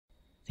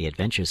The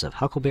Adventures of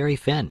Huckleberry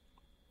Finn.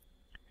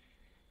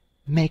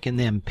 Making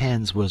them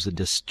pens was a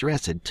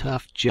distressed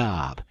tough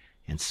job,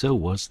 and so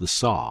was the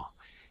saw,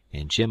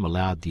 and Jim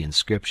allowed the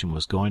inscription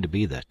was going to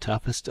be the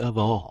toughest of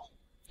all.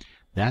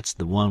 That's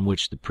the one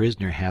which the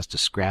prisoner has to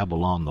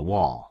scrabble on the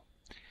wall.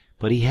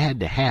 But he had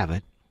to have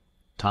it.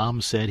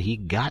 Tom said he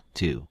got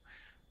to.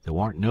 There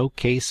warn't no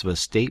case of a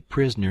state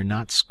prisoner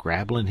not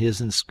scrabbling his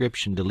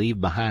inscription to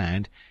leave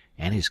behind,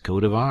 and his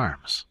coat of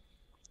arms.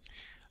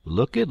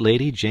 "Look at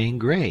Lady Jane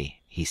Grey,"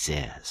 he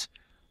says.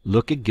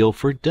 "Look at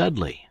Guilford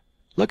Dudley.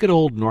 Look at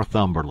old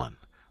Northumberland.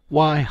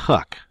 Why,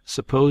 Huck,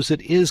 suppose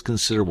it is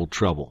considerable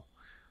trouble.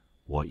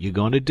 What you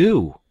going to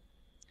do?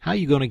 How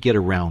you going to get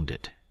around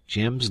it?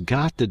 Jim's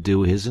got to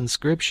do his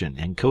inscription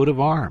and coat of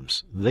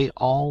arms. They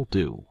all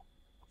do."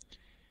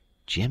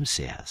 Jim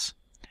says,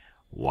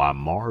 "Why,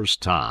 Mars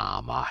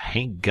Tom, I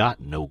hain't got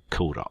no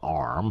coat of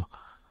arm.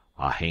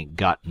 I hain't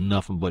got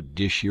nothin' but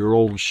dish yer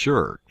old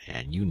shirt,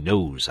 and you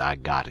knows I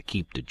got to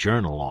keep the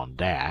journal on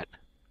dat."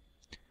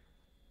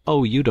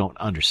 "Oh, you don't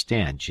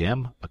understand,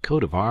 Jim. A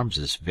coat of arms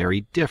is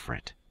very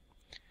different."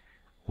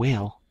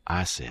 "Well,"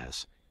 I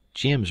says,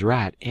 "Jim's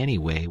right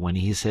anyway when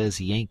he says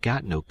he ain't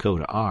got no coat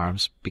of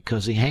arms,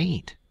 because he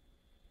hain't."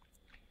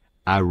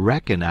 "I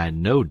reckon I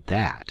knowed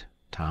that,"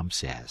 Tom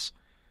says,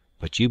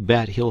 "but you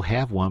bet he'll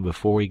have one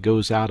before he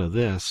goes out of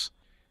this,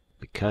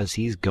 because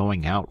he's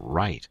going out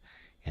right,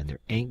 and there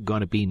ain't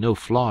going to be no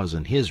flaws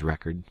in his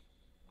record."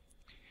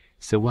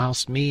 So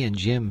whilst me and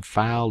Jim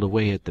filed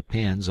away at the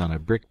pens on a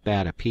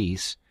brickbat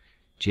apiece,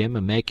 Jim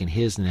a making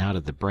his'n out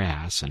of the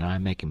brass and I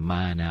making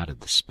mine out of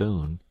the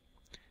spoon,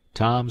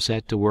 Tom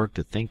set to work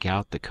to think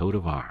out the coat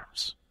of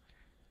arms.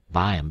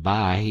 By and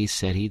by he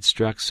said he'd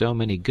struck so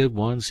many good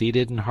ones he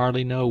didn't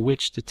hardly know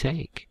which to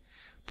take,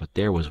 but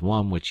there was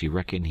one which he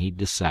reckoned he'd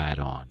decide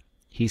on.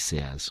 He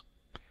says,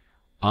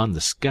 "On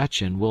the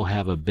scutcheon we'll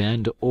have a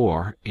bend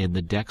oar in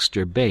the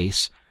dexter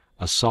base,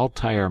 a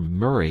saltire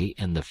Murray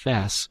in the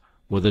fess,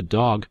 with a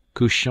dog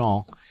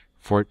couchant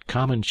for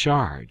common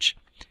charge,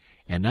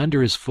 and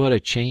under his foot a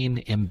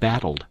chain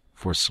embattled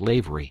for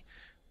slavery,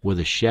 with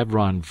a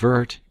chevron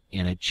vert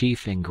in a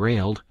chief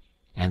engrailed,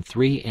 and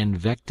 3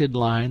 invected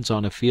lines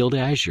on a field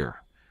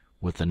azure,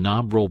 with the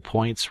nombral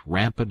points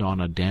rampant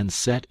on a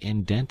dancet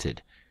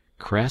indented,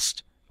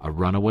 crest a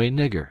runaway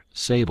nigger,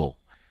 sable,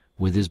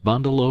 with his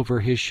bundle over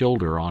his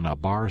shoulder on a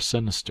bar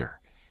sinister,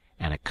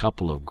 and a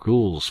couple of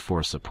gules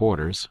for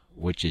supporters,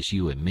 which is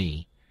you and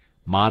me.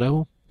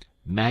 Motto,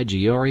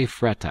 Maggiore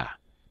fretta,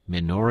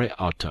 minore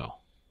auto."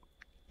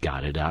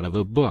 Got it out of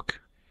a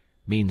book.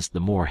 Means the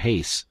more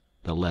haste,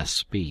 the less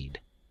speed.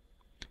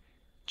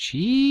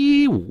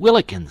 "Gee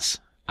willikins,"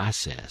 I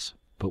says,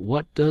 "but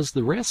what does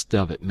the rest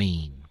of it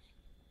mean?"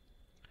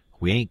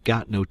 "We ain't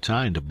got no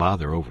time to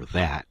bother over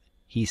that,"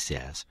 he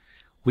says.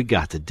 "We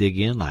got to dig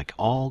in like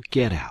all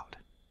get out."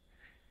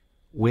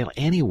 "Well,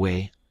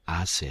 anyway,"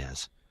 I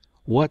says,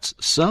 "what's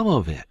some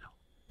of it?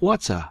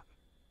 What's a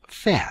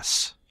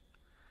fess?"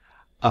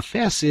 "A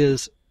fess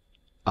is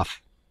a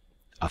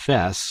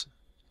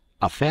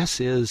fess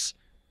is.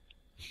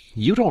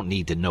 You don't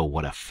need to know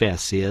what a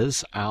fess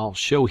is. I'll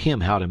show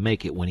him how to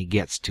make it when he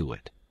gets to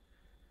it."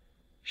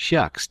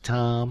 "Shucks,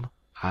 Tom,"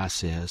 I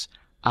says,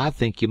 "I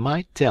think you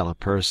might tell a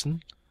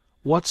person.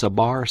 What's a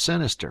bar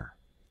sinister?"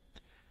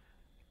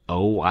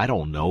 "Oh, I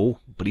don't know,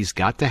 but he's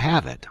got to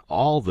have it.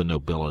 All the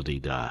nobility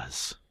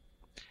does."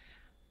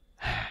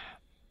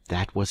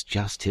 That was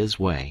just his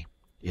way.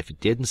 If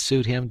it didn't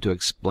suit him to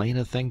explain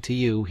a thing to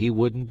you, he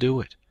wouldn't do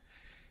it.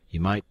 You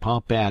might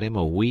pump at him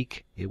a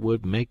week, it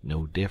would make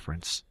no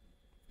difference.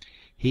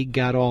 He'd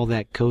got all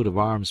that coat of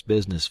arms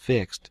business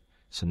fixed,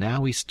 so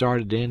now he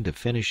started in to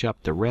finish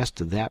up the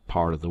rest of that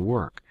part of the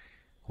work,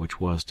 which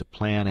was to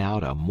plan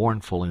out a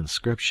mournful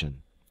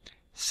inscription.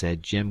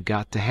 Said Jim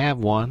got to have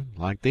one,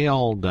 like they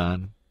all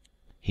done.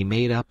 He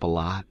made up a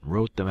lot and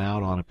wrote them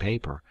out on a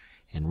paper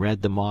and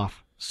read them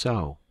off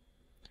so.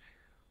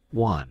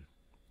 1.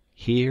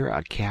 Here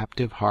a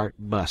captive heart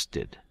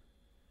busted.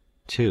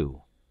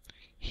 2.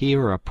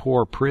 Here a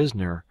poor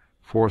prisoner,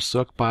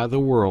 forsook by the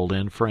world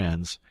and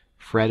friends,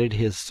 fretted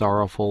his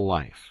sorrowful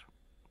life.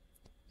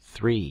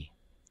 3.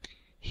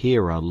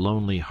 Here a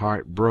lonely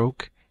heart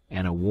broke,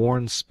 and a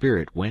worn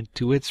spirit went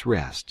to its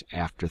rest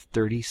after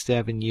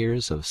 37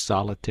 years of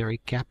solitary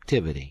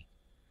captivity.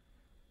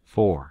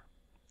 4.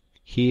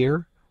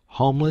 Here,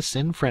 homeless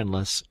and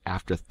friendless,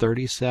 after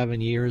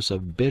 37 years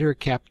of bitter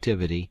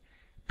captivity,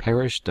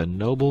 perished a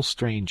noble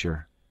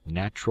stranger,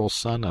 natural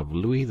son of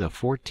Louis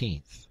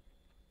XIV.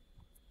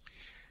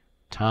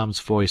 Tom's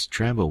voice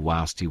trembled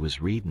whilst he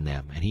was reading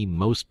them, and he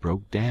most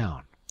broke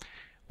down.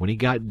 When he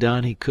got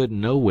done he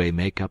couldn't no way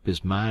make up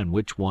his mind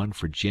which one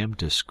for Jim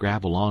to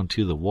scrabble on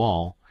to the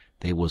wall,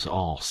 they was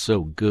all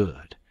so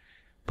good.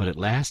 But at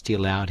last he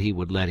allowed he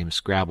would let him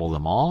scrabble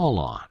them all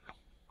on.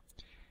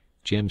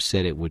 Jim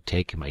said it would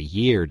take him a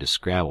year to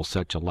scrabble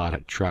such a lot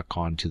of truck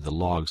onto the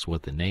logs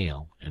with a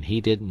nail, and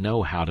he didn't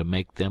know how to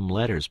make them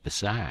letters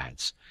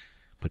besides.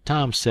 But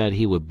Tom said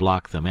he would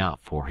block them out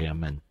for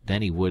him, and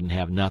then he wouldn't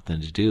have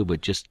nothing to do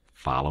but just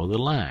follow the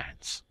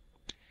lines.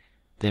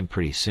 Then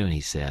pretty soon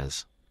he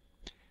says: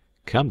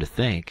 "Come to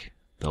think,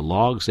 the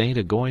logs ain't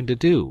a-going to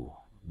do.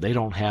 They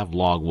don't have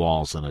log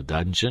walls in a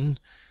dungeon.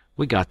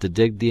 We got to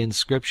dig the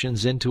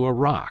inscriptions into a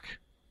rock.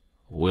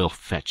 We'll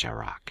fetch a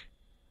rock."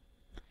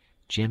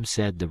 Jim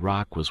said the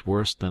rock was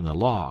worse than the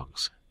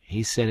logs.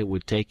 He said it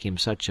would take him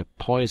such a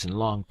poison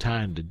long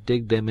time to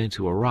dig them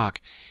into a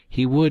rock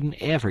he wouldn't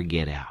ever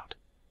get out.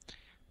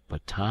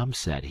 But Tom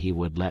said he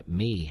would let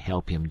me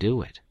help him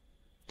do it.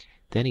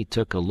 Then he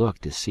took a look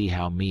to see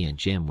how me and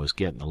Jim was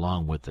getting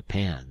along with the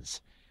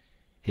pens.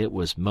 It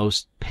was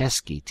most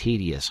pesky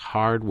tedious,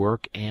 hard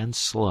work and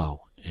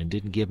slow, and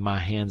didn't give my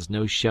hands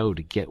no show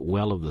to get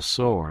well of the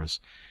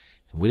sores,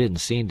 and we didn't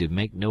seem to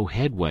make no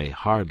headway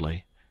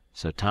hardly.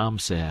 So Tom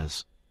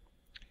says: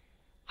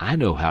 "I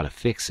know how to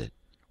fix it.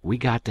 We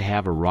got to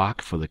have a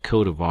rock for the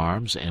coat of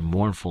arms and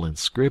mournful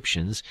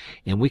inscriptions,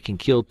 and we can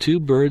kill two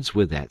birds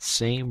with that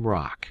same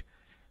rock.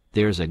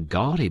 There's a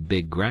gaudy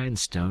big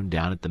grindstone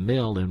down at the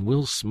mill, and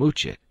we'll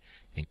smooch it,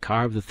 and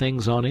carve the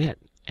things on it,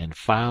 and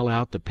file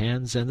out the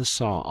pens and the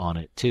saw on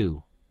it,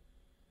 too."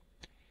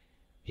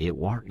 It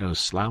warn't no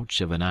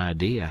slouch of an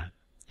idea,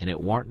 and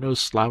it warn't no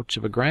slouch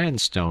of a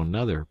grindstone,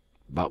 nuther,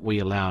 but we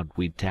allowed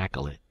we'd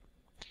tackle it.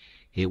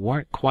 It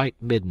warn't quite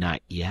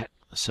midnight yet,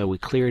 so we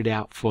cleared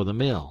out for the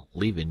mill,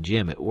 leaving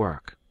Jim at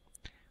work.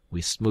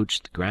 We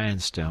smooched the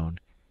grindstone,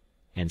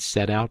 and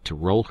set out to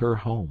roll her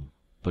home,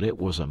 but it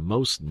was a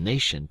most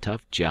nation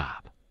tough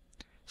job.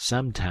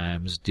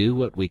 Sometimes, do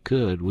what we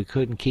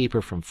couldn't keep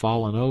her from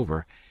fallin'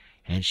 over,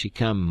 and she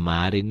come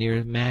mighty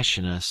near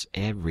mashin' us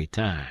every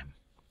time.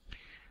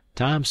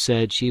 Tom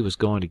said she was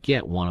going to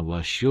get one of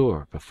us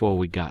sure before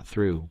we got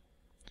through.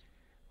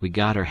 We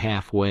got her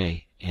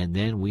halfway, and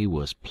then we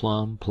was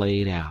plumb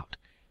played out,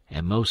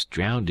 and most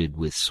drownded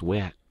with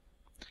sweat.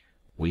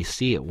 We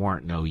see it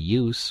warn't no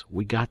use.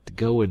 We got to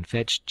go and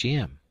fetch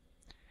Jim.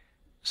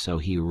 So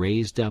he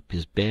raised up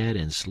his bed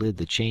and slid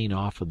the chain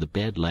off of the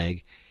bed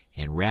leg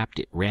and wrapped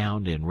it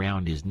round and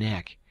round his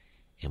neck,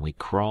 and we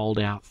crawled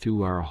out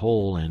through our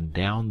hole and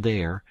down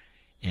there,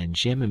 and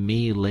Jim and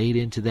me laid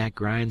into that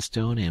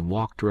grindstone and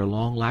walked her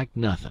along like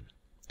nothin',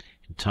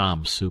 and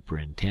Tom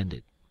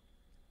superintended.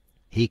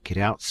 He could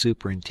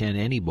out-superintend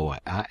any boy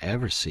I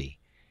ever see.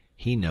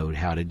 He knowed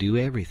how to do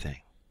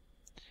everything.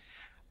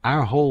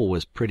 Our hole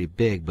was pretty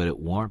big, but it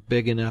warn't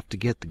big enough to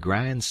get the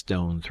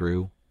grindstone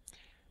through.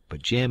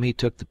 But Jim he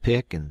took the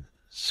pick and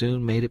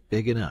soon made it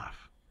big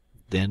enough.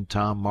 Then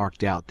Tom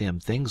marked out them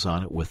things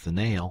on it with the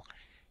nail,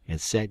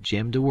 and set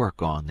Jim to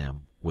work on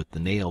them, with the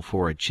nail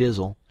for a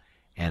chisel,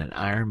 and an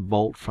iron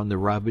bolt from the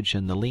rubbish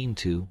in the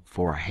lean-to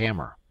for a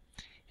hammer,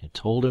 and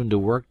told him to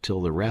work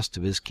till the rest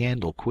of his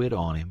candle quit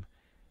on him,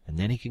 and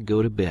then he could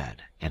go to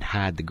bed and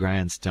hide the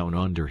grindstone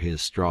under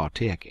his straw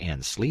tick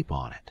and sleep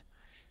on it.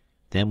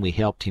 Then we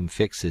helped him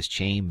fix his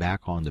chain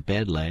back on the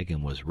bed leg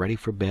and was ready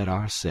for bed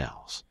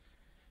ourselves.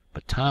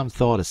 But Tom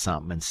thought of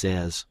something and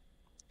says: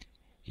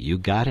 "You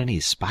got any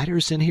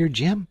spiders in here,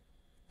 Jim?"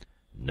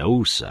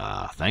 "No,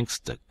 sah. Thanks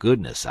to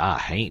goodness I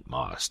hain't,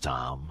 Mars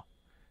Tom."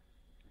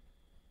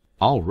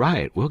 "All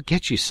right, we'll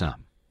get you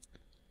some."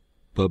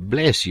 "But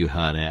bless you,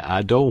 honey,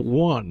 I don't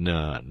want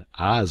none.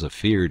 I's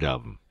afeard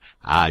of 'em.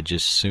 I'd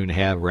just soon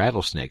have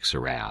rattlesnakes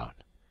around."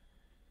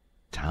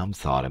 Tom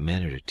thought a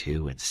minute or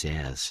two and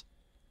says: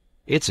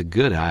 "It's a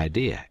good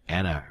idea,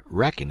 and I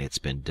reckon it's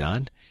been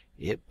done.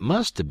 It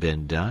must have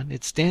been done.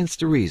 It stands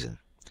to reason.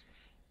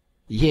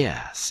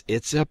 Yes,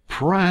 it's a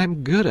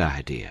prime good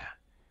idea.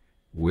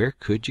 Where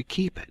could you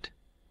keep it?"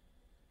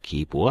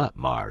 "Keep what,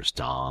 Mars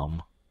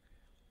Tom?"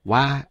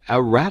 "Why,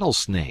 a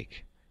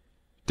rattlesnake."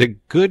 "The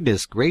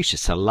goodness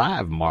gracious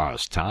alive,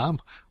 Mars Tom!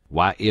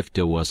 Why, if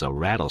there was a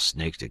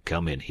rattlesnake to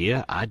come in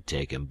here, I'd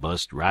take and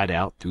bust right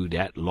out through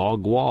that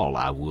log wall,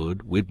 I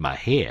would, with my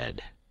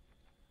head."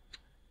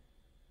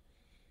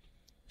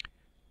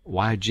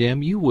 "Why,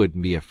 Jim, you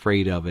wouldn't be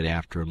afraid of it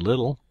after a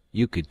little.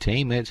 You could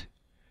tame it."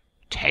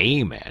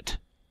 "Tame it?"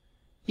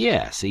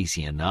 "Yes,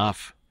 easy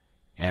enough.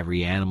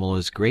 Every animal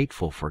is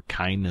grateful for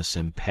kindness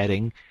and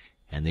petting,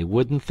 and they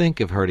wouldn't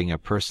think of hurting a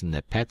person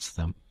that pets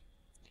them.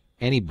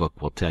 Any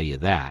book will tell you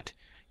that.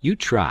 You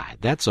try,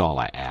 that's all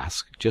I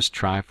ask. Just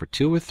try for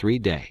 2 or 3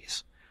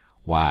 days.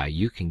 Why,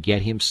 you can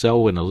get him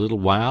so in a little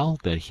while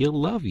that he'll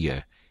love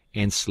you,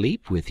 and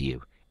sleep with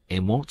you,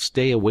 and won't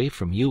stay away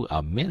from you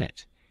a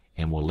minute,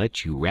 and will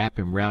let you wrap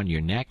him round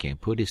your neck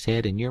and put his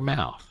head in your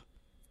mouth."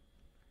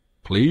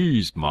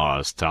 "Please,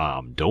 Mars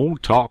Tom,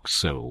 don't talk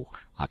so.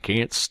 I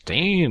can't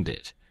stand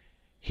it.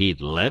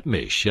 He'd let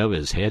me shove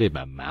his head in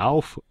my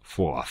mouth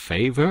for a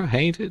favor,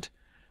 hain't it?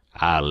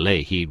 I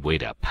lay he'd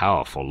wait a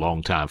powerful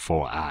long time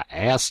 'fore I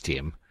asked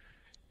him.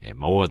 And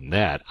more'n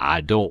that,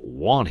 I don't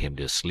want him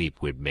to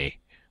sleep with me."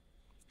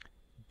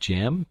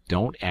 "Jim,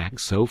 don't act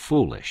so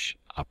foolish.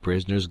 A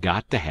prisoner's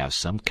got to have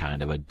some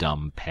kind of a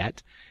dumb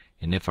pet,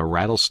 and if a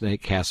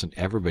rattlesnake hasn't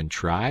ever been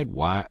tried,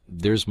 why,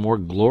 there's more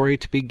glory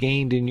to be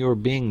gained in your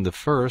being the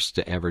first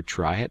to ever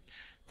try it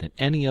than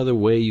any other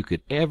way you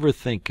could ever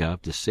think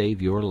of to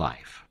save your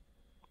life."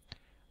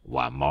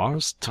 "Why,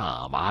 Mars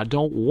Tom, I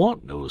don't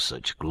want no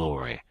such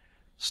glory.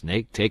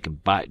 Snake take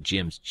an' bite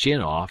Jim's chin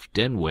off,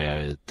 den where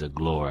is de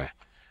glory?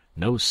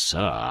 No,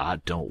 sah, I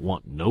don't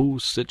want no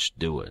sich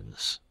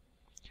doin's."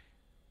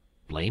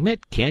 "Blame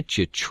it, can't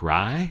you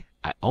try?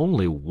 I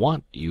only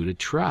want you to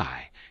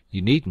try.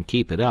 You needn't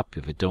keep it up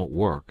if it don't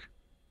work."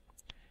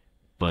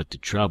 "But de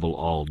trouble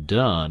all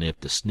done ef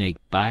de snake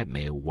bite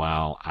me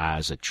while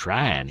I's a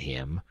tryin'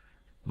 him.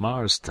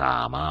 Mars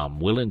Tom, I'm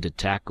willin' to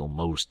tackle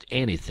most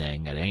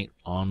anything 'at ain't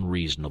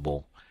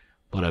onreasonable,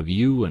 but if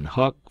you an'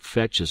 Huck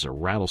fetches a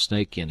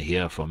rattlesnake in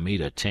here for me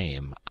to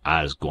tame,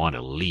 I's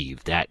gwineter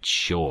leave that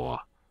shore."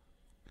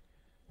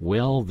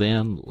 "Well,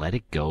 then, let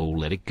it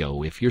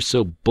go, if you're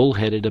so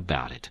bullheaded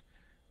about it.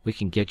 We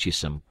can get you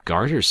some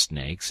garter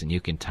snakes, and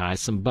you can tie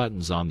some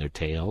buttons on their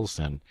tails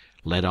and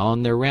let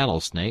on they're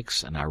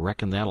rattlesnakes, and I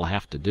reckon that'll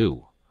have to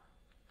do."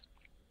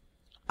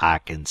 "I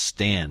kin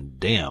stand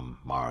dem,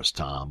 Mars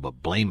Tom,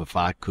 but blame if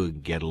I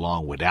couldn't get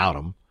along widout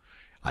 'em.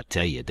 I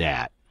tell you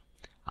dat.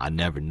 I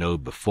never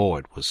knowed before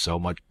it was so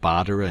much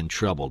bother and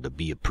trouble to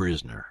be a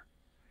prisoner."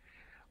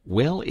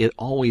 "Well, it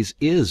always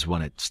is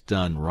when it's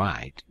done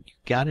right. You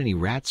got any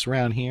rats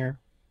around here?"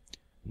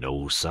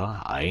 "No,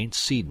 sah, I ain't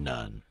seed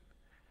none."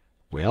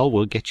 "Well,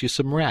 we'll get you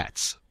some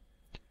rats."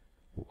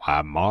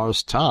 "Why,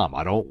 Mars Tom,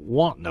 I don't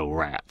want no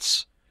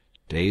rats.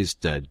 Dey's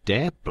de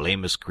dad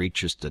blamest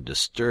creeturs to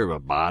disturb a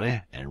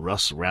body and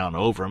rustle round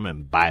over him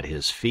and bite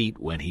his feet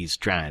when he's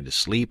tryin' to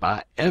sleep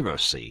I ever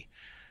see.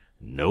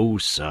 No,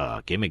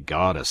 sah, gimme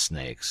garter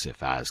snakes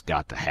ef I's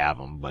got to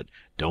have 'em, but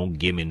don't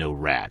gimme no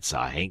rats.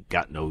 I ain't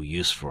got no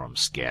use for 'em,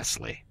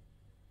 skacely."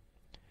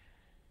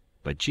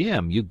 "But,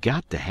 Jim, you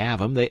got to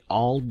have 'em. They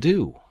all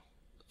do.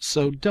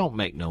 So don't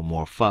make no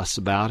more fuss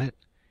about it.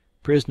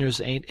 Prisoners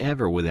ain't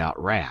ever without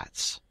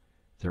rats.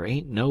 There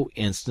ain't no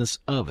instance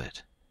of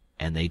it.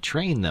 And they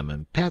train them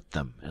and pet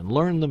them and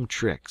learn them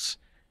tricks,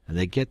 and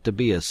they get to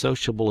be as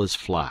sociable as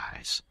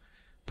flies.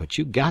 But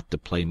you got to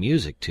play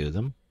music to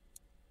them.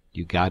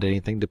 You got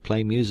anything to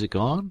play music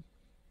on?"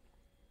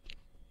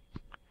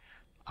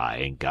 "I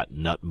ain't got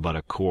nothin' but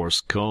a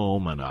coarse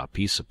comb and a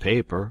piece of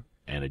paper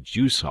and a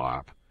juice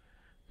harp,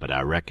 but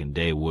I reckon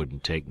dey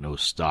wouldn't take no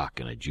stock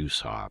in a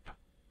juice harp."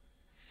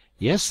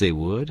 "Yes, they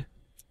would.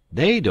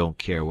 They don't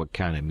care what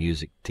kind of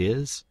music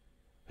 'tis.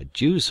 A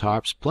jews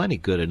harp's plenty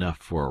good enough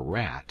for a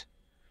rat.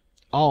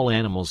 All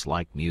animals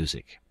like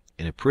music.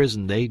 In a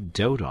prison they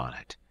dote on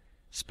it,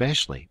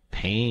 'specially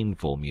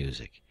painful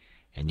music,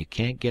 and you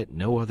can't get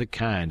no other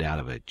kind out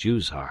of a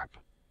jews harp.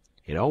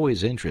 It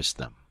always interests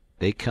them.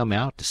 They come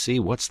out to see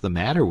what's the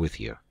matter with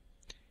you.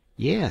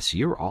 Yes,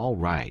 you're all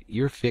right.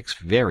 You're fixed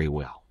very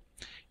well.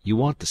 You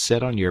want to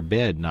set on your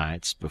bed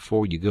nights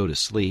before you go to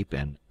sleep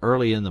and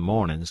early in the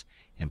mornings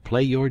and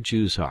play your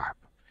jews harp.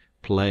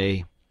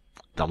 Play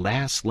 'The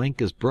Last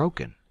Link is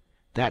Broken.'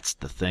 That's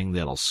the thing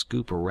that'll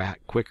scoop a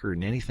rat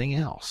quicker'n anything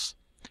else.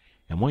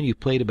 And when you've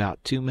played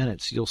about 2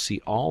 minutes you'll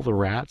see all the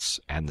rats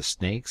and the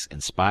snakes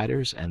and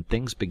spiders and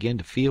things begin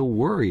to feel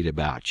worried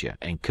about you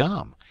and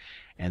come,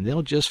 and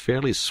they'll just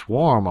fairly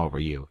swarm over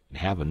you and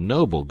have a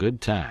noble good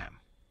time."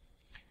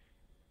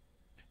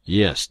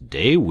 "Yes,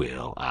 dey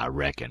will, I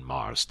reckon,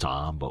 Mars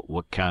Tom, but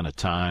what kind of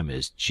time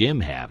is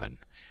Jim havin'?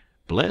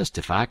 Blessed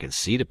if I can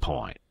see the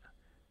point.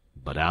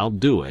 But I'll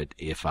do it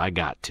if I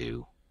got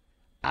to.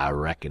 I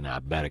reckon I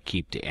better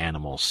keep the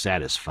animals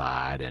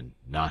satisfied and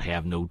not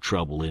have no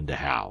trouble in the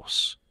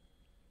house."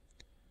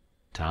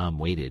 Tom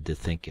waited to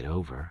think it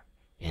over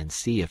and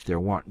see if there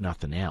warn't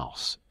nothin'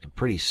 else, and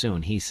pretty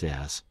soon he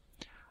says,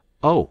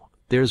 "Oh,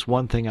 there's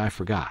one thing I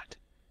forgot.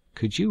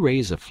 Could you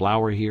raise a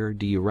flower here,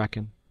 do you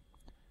reckon?"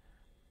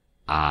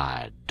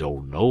 "I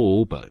don't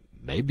know, but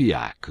maybe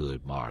I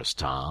could, Mars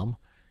Tom.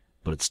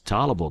 But it's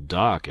tolerable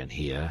dark in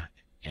here,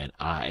 and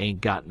I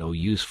ain't got no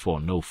use for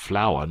no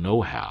flower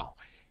nohow,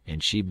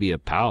 and she'd be a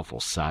powerful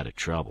sight of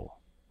trouble."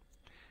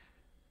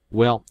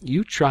 "Well,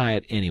 you try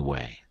it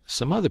anyway.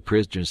 Some other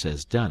prisoners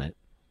has done it."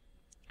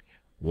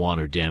 "One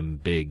er dem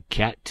big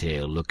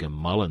cat-tail lookin'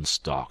 mullein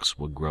stalks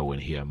would grow in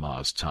here,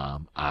 Mars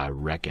Tom, I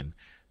reckon,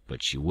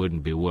 but she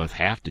wouldn't be worth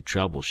half the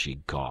trouble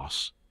she'd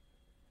cost."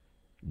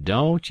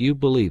 "Don't you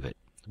believe it.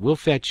 We'll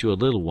fetch you a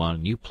little one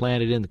and you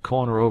plant it in the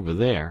corner over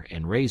there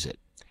and raise it.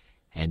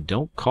 And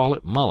don't call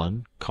it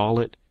mullein, call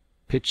it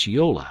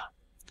pitchiola.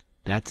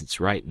 That's its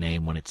right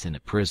name when it's in a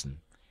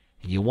prison.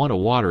 And you want to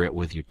water it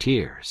with your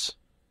tears."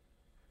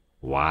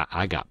 "Why,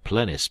 I got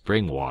plenty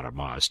spring water,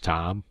 Mars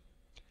Tom."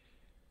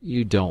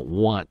 "You don't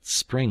want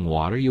spring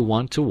water. You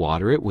want to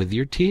water it with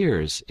your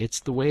tears. It's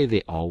the way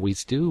they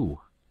always do."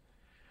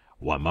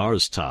 "Why,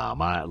 Mars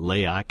Tom, I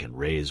lay I can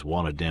raise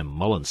one of dem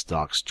mullein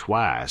stalks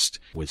twicet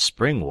with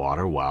spring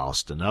water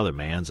whilst another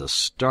man's a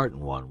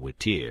startin' one with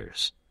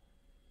tears."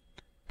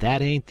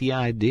 "That ain't the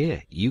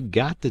idea. You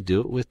got to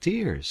do it with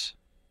tears."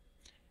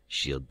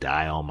 "She'll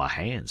die on my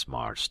hands,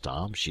 Mars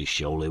Tom, she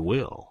sho'ly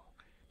will,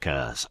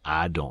 'cause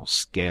I don't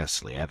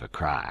sca'cely ever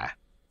cry."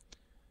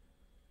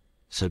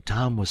 So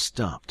Tom was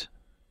stumped.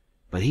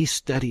 But he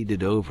studied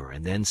it over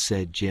and then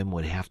said Jim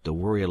would have to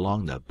worry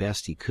along the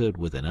best he could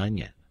with an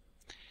onion.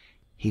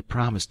 He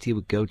promised he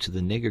would go to the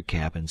nigger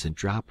cabins and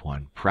drop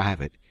one,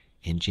 private,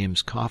 in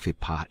Jim's coffee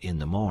pot in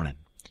the morning.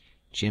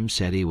 Jim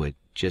said he would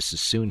just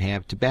as soon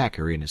have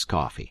tobacco in his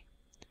coffee,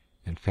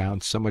 and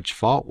found so much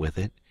fault with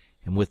it,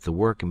 and with the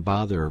work and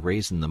bother of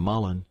raising the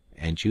mullen,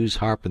 and Jew's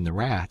harping the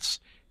rats,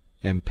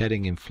 and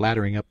petting and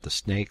flattering up the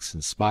snakes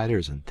and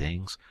spiders and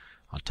things,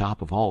 on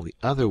top of all the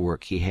other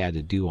work he had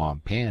to do on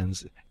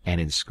pens and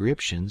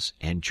inscriptions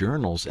and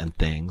journals and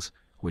things,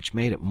 which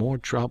made it more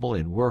trouble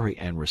and worry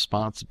and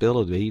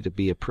responsibility to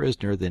be a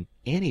prisoner than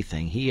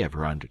anything he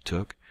ever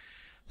undertook,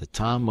 that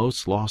Tom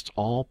most lost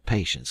all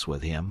patience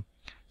with him,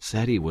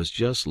 said he was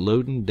just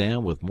loading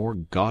down with more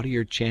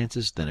gaudier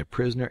chances than a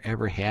prisoner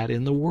ever had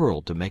in the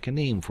world to make a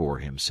name for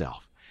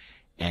himself,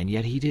 and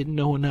yet he didn't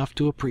know enough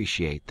to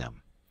appreciate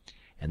them,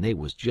 and they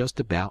was just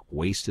about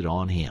wasted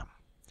on him.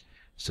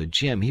 So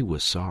Jim he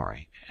was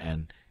sorry,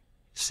 and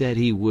said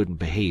he wouldn't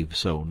behave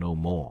so no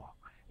more,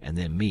 and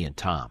then me and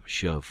Tom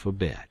shoved for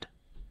bed.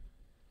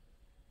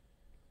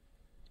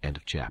 End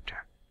of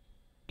chapter.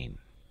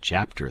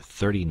 Chapter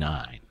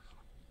 39.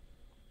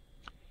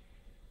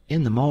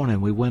 In the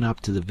morning we went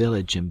up to the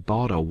village and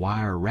bought a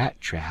wire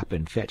rat trap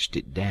and fetched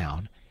it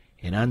down,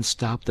 and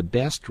unstopped the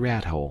best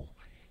rat hole,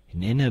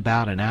 and in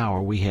about an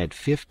hour we had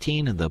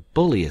 15 of the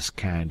bulliest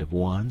kind of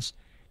ones,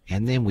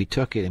 and then we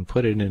took it and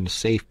put it in a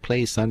safe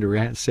place under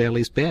Aunt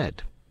Sally's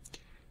bed.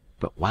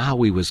 But while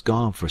we was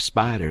gone for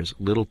spiders,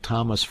 little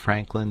Thomas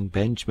Franklin,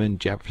 Benjamin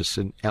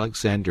Jefferson,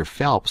 Alexander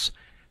Phelps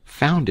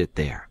found it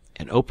there,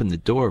 and opened the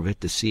door of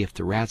it to see if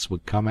the rats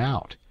would come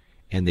out,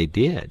 and they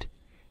did.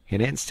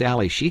 And Aunt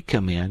Sally she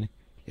come in,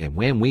 and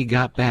when we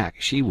got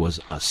back she was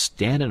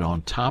a-standing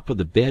on top of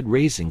the bed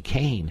raising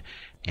Cain,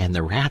 and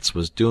the rats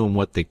was doing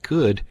what they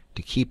could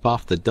to keep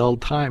off the dull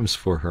times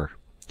for her.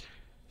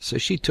 So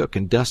she took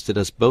and dusted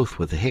us both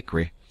with a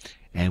hickory,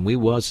 and we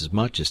was as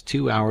much as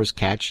 2 hours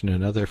catching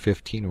another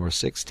 15 or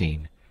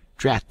 16.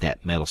 Drat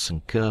that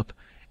meddlesome cub,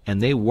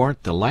 and they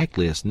weren't the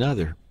likeliest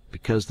nuther,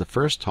 because the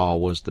first haul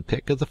was the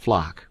pick of the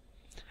flock.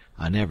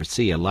 I never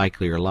see a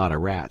likelier lot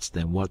of rats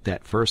than what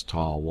that first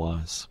haul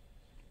was.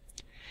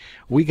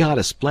 We got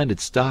a splendid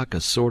stock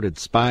of sorted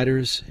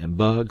spiders and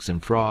bugs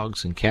and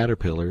frogs and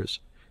caterpillars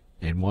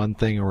and one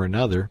thing or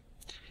another,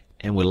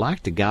 and we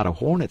liked to got a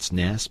hornet's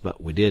nest,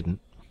 but we didn't.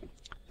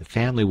 The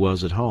family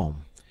was at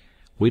home.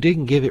 We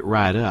didn't give it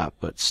right up,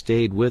 but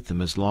stayed with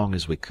them as long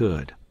as we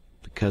could,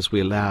 because we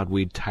allowed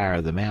we'd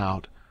tire them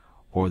out,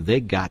 or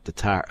they'd got to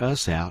tire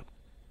us out,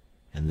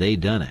 and they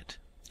done it.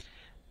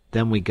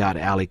 Then we got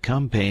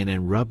alicumbain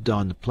and rubbed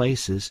on the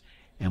places,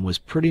 and was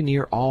pretty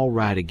near all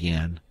right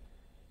again,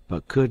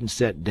 but couldn't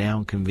set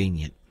down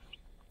convenient.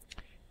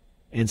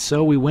 And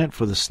so we went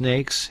for the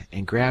snakes,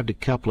 and grabbed a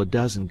couple of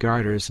dozen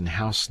garters and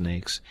house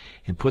snakes,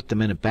 and put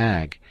them in a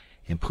bag,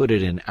 and put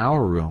it in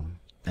our room,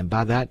 and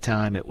by that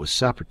time it was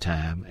supper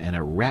time, and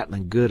a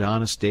rattling good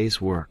honest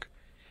day's work.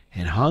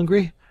 And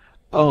hungry?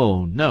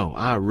 Oh, no,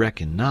 I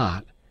reckon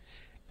not.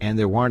 And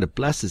there warn't a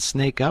blessed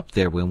snake up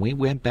there when we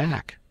went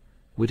back.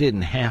 We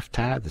didn't half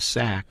tie the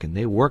sack, and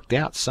they worked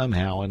out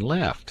somehow and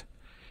left.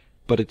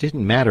 But it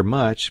didn't matter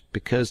much,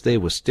 because they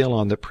was still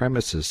on the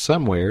premises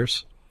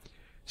somewheres,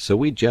 so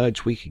we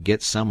judged we could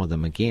get some of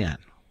them again.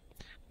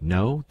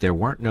 No, there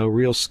warn't no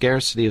real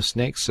scarcity of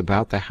snakes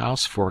about the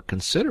house for a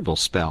considerable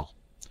spell.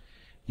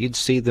 You'd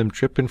see them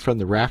tripping from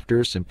the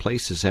rafters in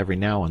places every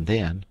now and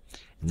then,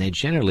 and they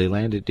generally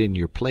landed in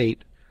your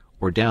plate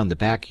or down the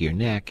back of your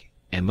neck,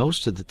 and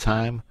most of the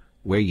time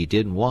where you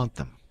didn't want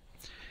them.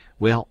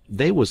 Well,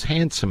 they was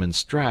handsome and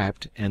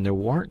striped, and there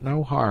warn't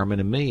no harm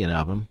in a million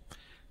of 'em,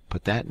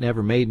 but that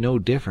never made no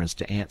difference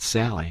to Aunt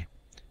Sally.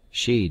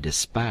 She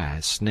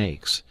despised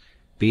snakes,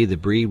 be the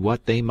breed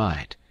what they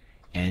might,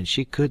 and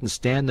she couldn't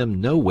stand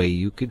them no way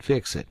you could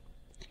fix it.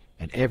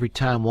 And every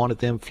time one of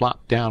them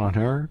flopped down on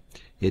her,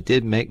 it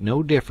didn't make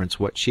no difference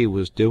what she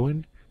was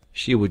doing.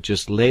 She would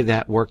just lay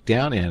that work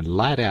down and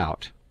light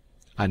out.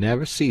 I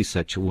never see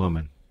such a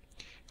woman.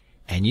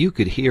 And you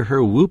could hear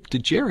her whoop to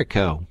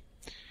Jericho.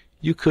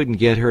 You couldn't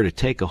get her to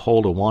take a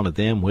hold of one of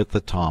them with the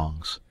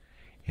tongs.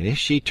 And if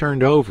she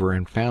turned over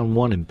and found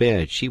one in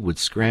bed, she would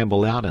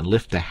scramble out and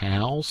lift a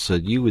howl so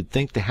you would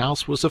think the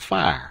house was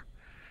afire.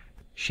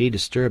 She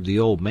disturbed the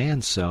old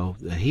man so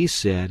that he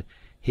said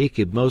he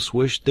could most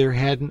wish there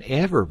hadn't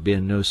ever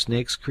been no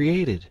snakes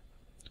created.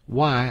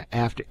 Why,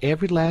 after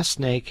every last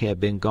snake had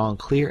been gone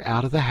clear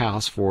out of the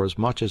house for as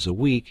much as a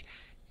week,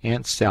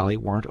 Aunt Sally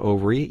warn't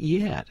over it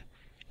yet,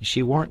 and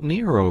she warn't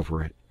near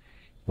over it.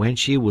 When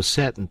she was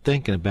settin'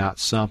 thinking about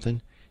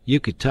something, you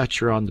could touch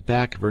her on the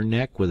back of her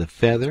neck with a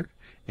feather,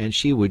 and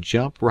she would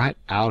jump right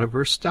out of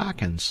her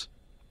stockings.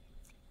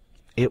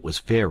 It was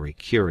very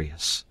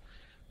curious,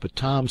 but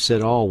Tom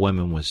said all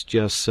women was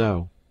just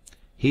so.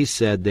 He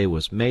said they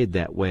was made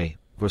that way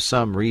for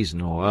some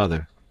reason or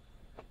other.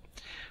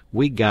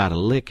 We got a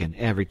lickin'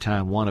 every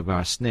time one of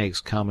our snakes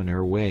come in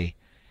her way,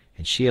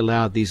 and she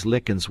allowed these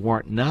lickin's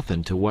warn't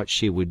nothin' to what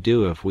she would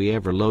do if we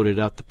ever loaded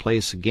up the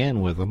place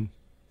again with 'em.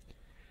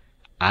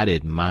 I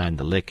didn't mind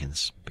the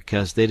lickin's,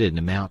 because they didn't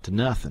amount to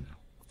nothin',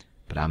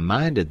 but I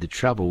minded the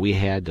trouble we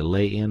had to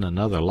lay in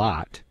another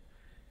lot.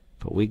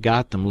 But we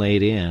got them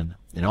laid in,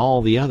 and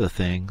all the other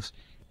things,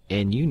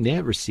 and you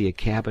never see a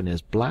cabin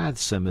as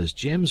blithesome as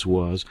Jim's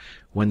was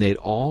when they'd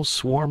all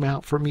swarm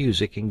out for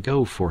music and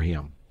go for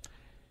him.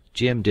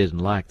 Jim didn't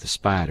like the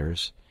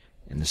spiders,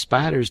 and the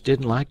spiders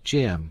didn't like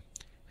Jim,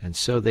 and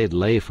so they'd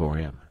lay for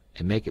him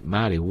and make it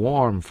mighty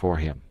warm for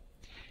him.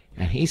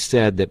 And he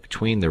said that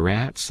between the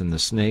rats and the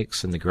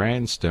snakes and the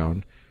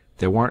grindstone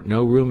there warn't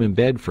no room in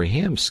bed for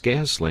him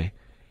scarcely,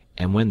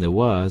 and when there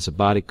was, a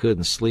body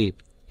couldn't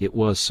sleep, it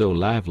was so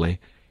lively,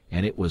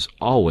 and it was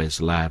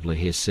always lively,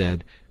 he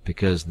said,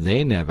 because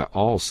they never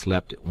all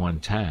slept at one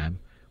time,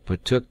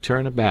 but took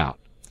turn about.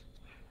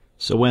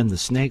 So when the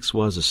snakes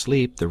was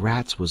asleep, the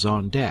rats was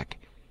on deck,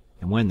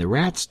 and when the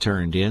rats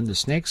turned in, the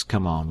snakes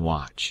come on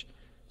watch.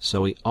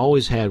 So he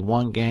always had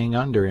one gang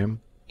under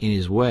him, in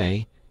his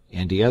way,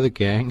 and the other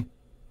gang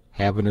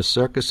having a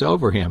circus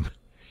over him.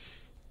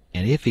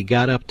 And if he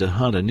got up to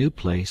hunt a new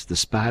place, the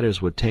spiders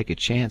would take a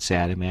chance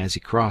at him as he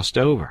crossed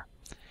over.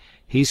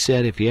 He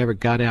said if he ever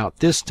got out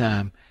this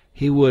time,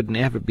 he wouldn't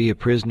ever be a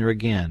prisoner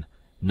again,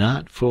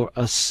 not for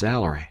a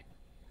salary.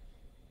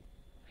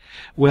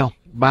 Well,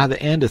 by the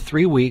end of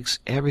 3 weeks,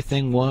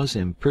 everything was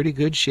in pretty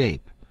good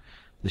shape.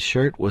 The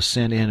shirt was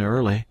sent in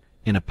early,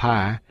 in a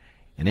pie,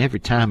 and every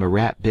time a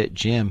rat bit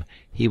Jim,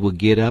 he would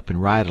get up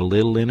and write a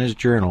little in his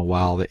journal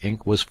while the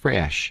ink was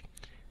fresh.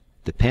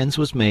 The pens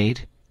was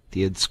made,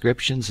 the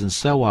inscriptions and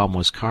so on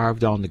was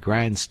carved on the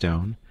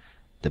grindstone,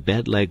 the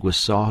bed leg was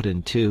sawed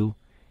in two,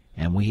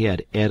 and we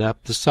had et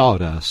up the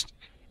sawdust,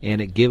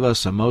 and it give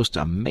us a most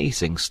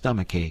amazing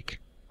stomach ache.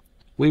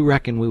 We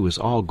reckoned we was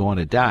all going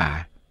to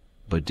die,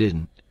 but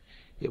didn't.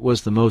 It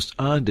was the most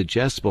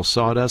undigestible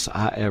sawdust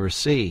I ever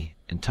see,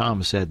 and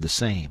Tom said the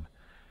same.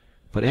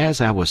 But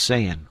as I was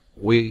saying,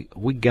 we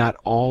got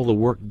all the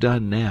work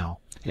done now,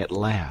 at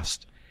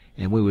last,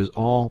 and we was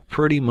all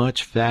pretty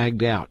much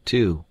fagged out,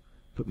 too,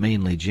 but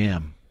mainly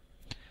Jim.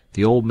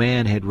 The old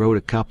man had wrote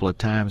a couple of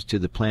times to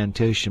the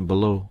plantation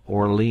below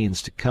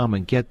Orleans to come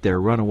and get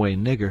their runaway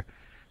nigger,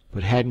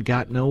 but hadn't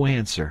got no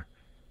answer,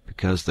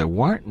 because there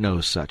warn't no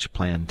such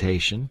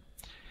plantation.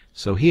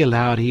 So he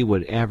allowed he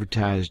would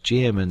advertise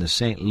Jim in the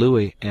St.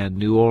 Louis and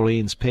New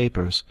Orleans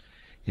papers,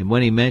 and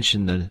when he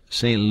mentioned the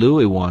St.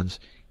 Louis ones,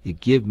 it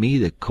give me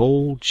the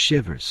cold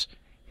shivers,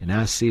 and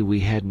I see we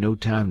had no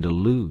time to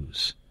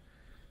lose.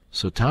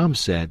 So Tom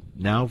said,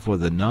 now for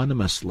the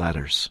anonymous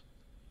letters.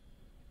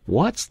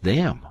 What's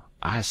them?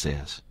 I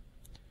says.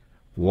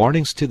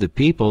 Warnings to the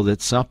people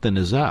that something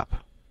is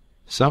up.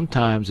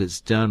 Sometimes it's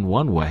done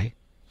one way,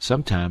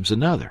 sometimes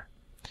another.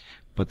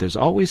 But there's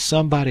always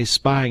somebody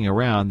spying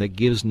around that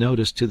gives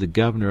notice to the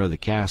governor of the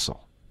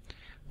castle.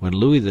 When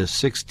Louis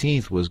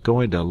XVI was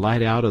going to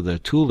light out of the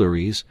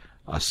Tuileries,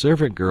 a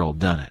servant girl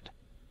done it.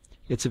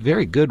 It's a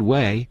very good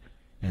way,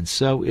 and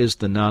so is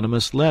the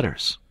anonymous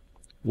letters.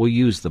 We'll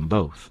use them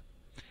both.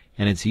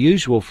 And it's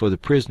usual for the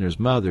prisoner's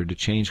mother to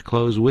change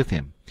clothes with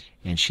him,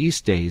 and she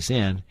stays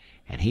in,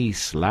 and he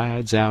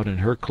slides out in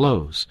her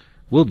clothes.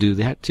 We'll do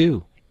that,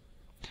 too.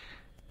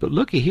 But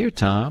looky here,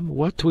 Tom,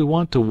 what do we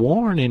want to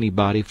warn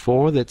anybody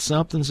for that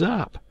something's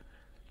up?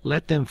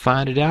 Let them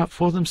find it out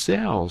for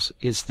themselves.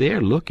 It's their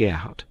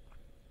lookout.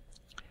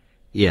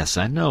 Yes,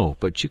 I know,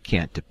 but you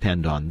can't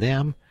depend on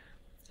them.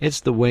 It's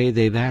the way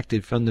they've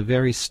acted from the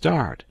very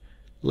start,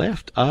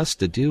 left us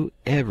to do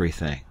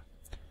everything.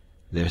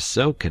 They're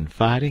so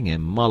confiding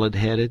and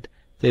mullet-headed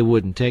they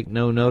wouldn't take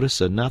no notice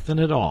of nothing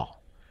at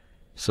all.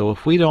 So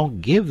if we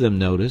don't give them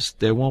notice,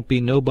 there won't be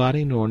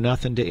nobody nor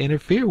nothing to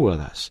interfere with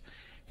us.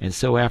 And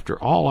so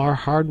after all our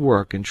hard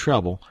work and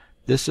trouble,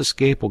 this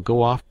escape will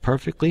go off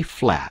perfectly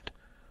flat.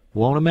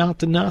 Won't amount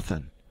to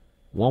nothing.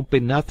 Won't be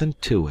nothing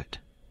to it.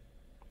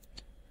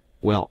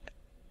 Well,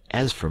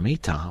 as for me,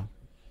 Tom,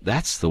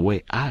 that's the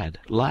way I'd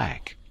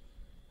like.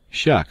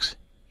 Shucks,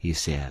 he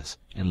says,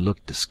 and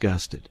looked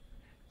disgusted.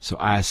 So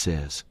I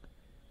says,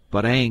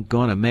 but I ain't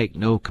going to make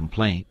no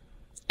complaint.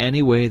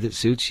 Any way that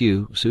suits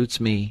you suits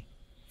me.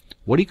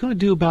 What are you going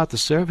to do about the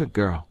servant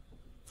girl?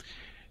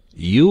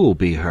 You'll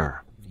be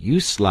her. You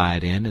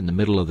slide in the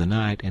middle of the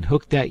night and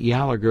hook that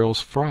yaller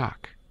girl's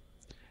frock.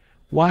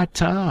 Why,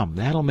 Tom,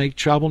 that'll make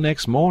trouble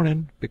next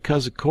morning,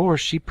 because of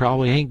course she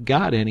probably ain't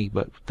got any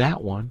but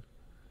that one.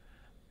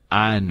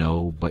 I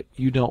know, but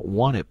you don't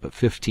want it but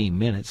 15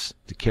 minutes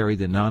to carry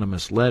the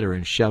anonymous letter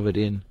and shove it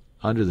in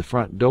under the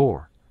front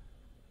door.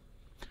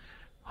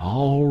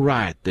 All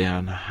right,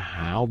 then,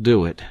 I'll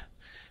do it,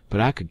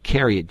 but I could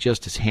carry it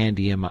just as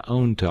handy in my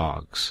own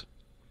togs.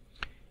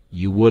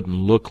 You wouldn't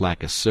look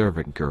like a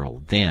servant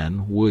girl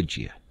then, would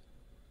you?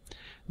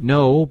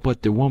 No,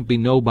 but there won't be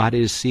nobody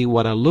to see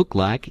what I look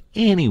like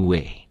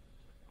anyway.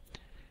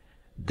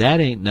 That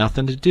ain't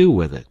nothing to do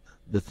with it.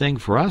 The thing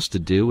for us to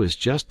do is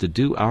just to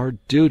do our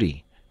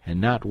duty, and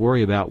not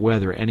worry about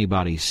whether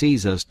anybody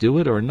sees us do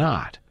it or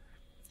not.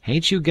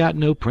 Hain't you got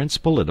no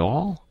principle at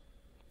all?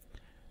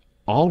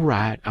 All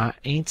right, I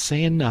ain't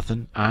saying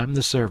nothing. I'm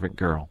the servant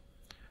girl.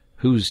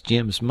 Who's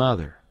Jim's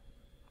mother?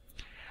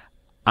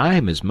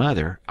 I'm his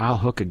mother. I'll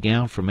hook a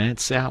gown from Aunt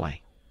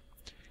Sally.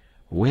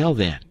 Well,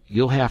 then,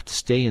 you'll have to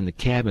stay in the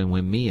cabin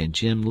when me and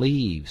Jim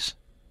leaves.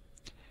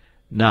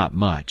 "Not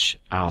much.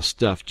 I'll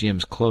stuff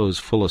Jim's clothes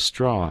full of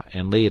straw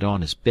and lay it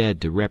on his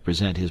bed to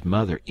represent his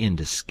mother in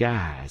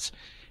disguise,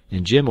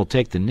 and Jim'll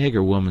take the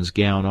nigger woman's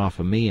gown off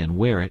of me and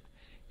wear it,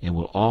 and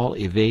we'll all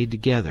evade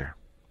together.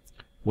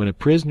 When a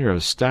prisoner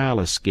of style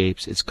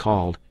escapes, it's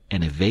called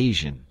an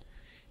evasion.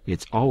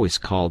 It's always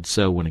called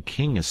so when a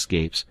king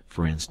escapes,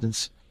 for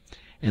instance.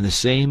 And the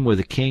same with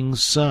a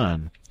king's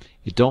son.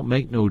 It don't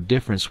make no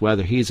difference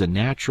whether he's a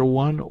natural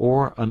one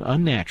or an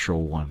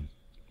unnatural one."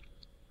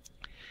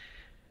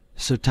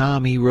 So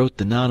Tom he wrote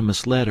the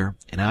 'nonymous letter,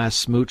 and I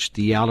smooched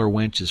the yaller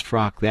wench's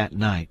frock that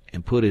night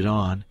and put it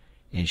on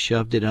and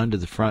shoved it under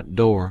the front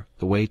door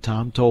the way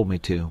Tom told me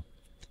to.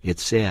 It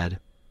said,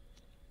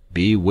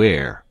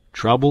 "Beware.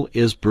 Trouble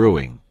is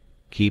brewing.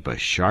 Keep a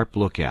sharp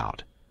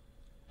lookout.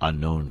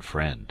 Unknown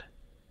friend."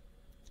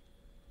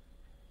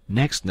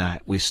 Next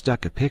night we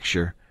stuck a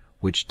picture,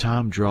 which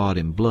Tom drawed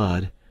in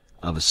blood,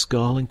 of a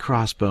skull and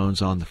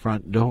crossbones on the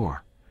front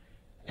door,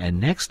 and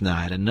next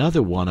night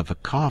another one of a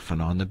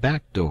coffin on the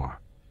back door.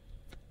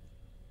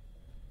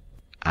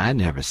 I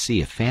never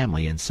see a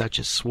family in such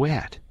a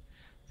sweat.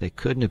 They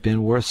couldn't have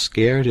been worse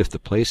scared if the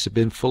place had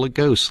been full of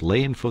ghosts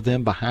laying for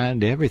them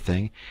behind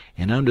everything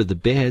and under the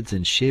beds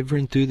and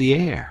shivering through the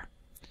air.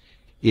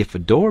 If a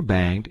door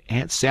banged,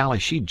 Aunt Sally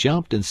she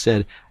jumped and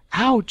said,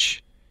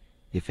 "Ouch!"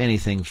 If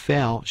anything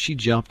fell, she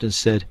jumped and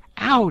said,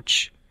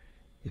 "Ouch!"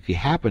 If you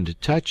happened to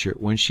touch her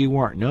when she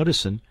warn't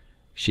noticin',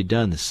 she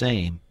done the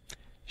same.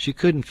 She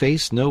couldn't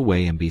face no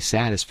way and be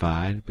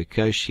satisfied,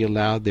 because she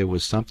allowed there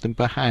was something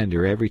behind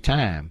her every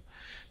time,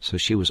 so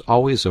she was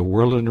always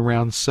a-whirling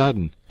around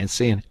sudden and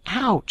saying,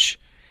 "Ouch!"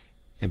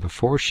 and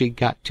before she'd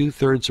got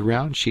 2/3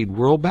 around she'd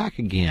whirl back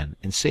again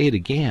and say it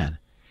again,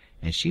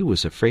 and she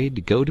was afraid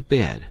to go to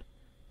bed,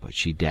 but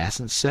she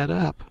dasn't set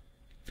up.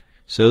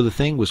 So the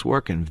thing was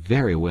working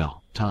very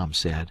well, Tom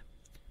said.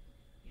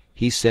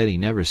 He said he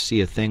never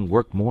see a thing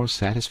work more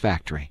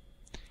satisfactory.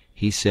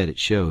 He said it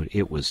showed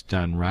it was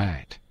done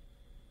right.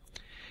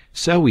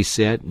 So we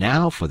said,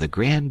 now for the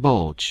grand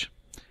bulge.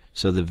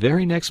 So the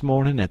very next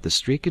morning at the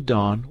streak of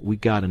dawn we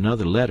got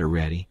another letter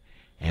ready,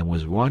 and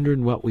was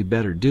wondering what we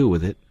better do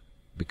with it,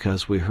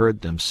 because we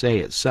heard them say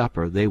at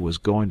supper they was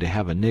going to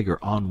have a nigger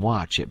on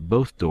watch at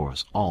both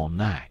doors all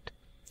night.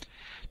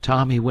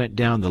 Tom he went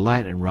down the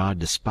lightning rod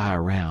to spy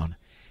around,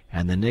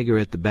 and the nigger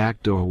at the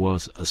back door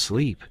was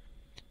asleep,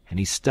 and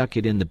he stuck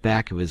it in the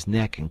back of his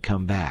neck and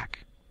come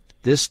back.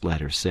 This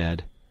letter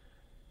said,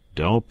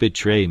 "Don't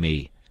betray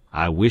me.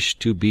 I wish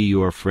to be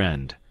your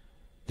friend.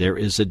 There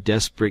is a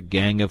desperate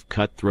gang of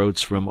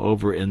cutthroats from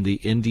over in the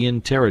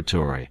Indian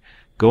Territory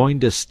going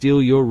to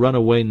steal your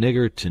runaway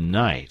nigger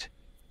tonight,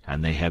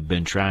 and they have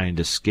been trying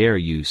to scare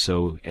you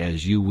so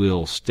as you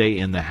will stay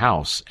in the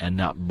house and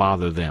not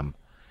bother them.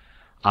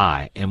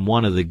 I am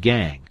one of the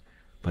gang,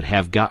 but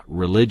have got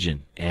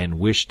religion and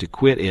wish to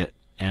quit it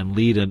and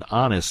lead an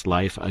honest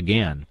life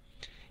again,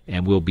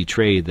 and will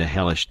betray the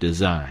hellish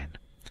design.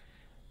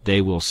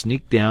 They will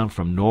sneak down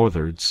from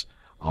northards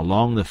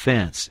along the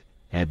fence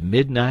at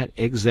midnight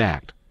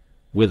exact,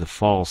 with a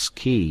false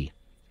key,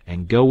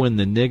 and go in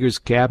the nigger's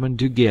cabin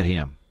to get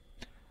him.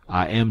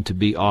 I am to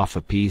be off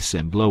a piece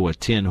and blow a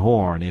tin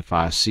horn if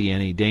I see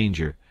any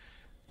danger,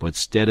 but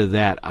 'stead of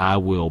that I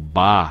will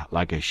baa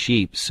like a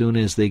sheep soon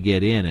as they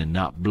get in and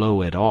not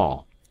blow at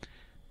all.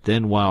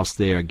 Then whilst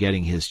they are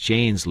getting his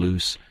chains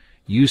loose,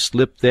 you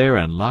slip there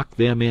and lock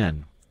them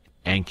in,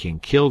 and can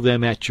kill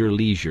them at your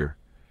leisure.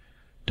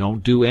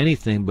 Don't do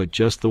anything but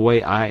just the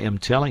way I am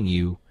telling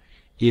you.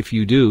 If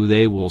you do,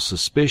 they will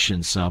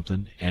suspicion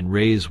something and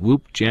raise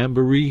whoop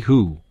jamboree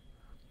hoo.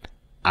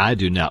 I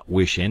do not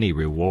wish any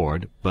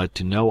reward, but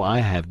to know I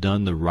have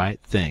done the right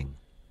thing.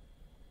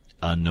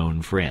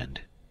 Unknown friend."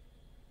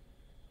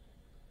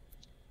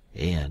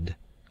 End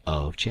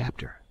of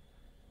chapter.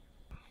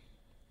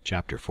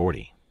 Chapter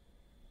 40.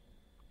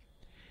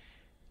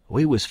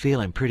 We was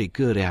feeling pretty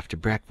good after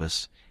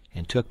breakfast,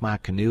 and took my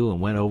canoe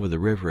and went over the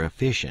river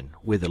a-fishing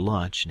with a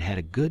lunch and had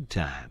a good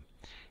time,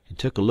 and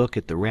took a look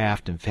at the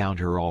raft and found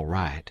her all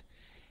right,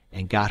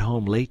 and got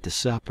home late to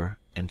supper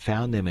and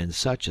found them in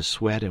such a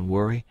sweat and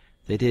worry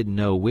they didn't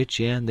know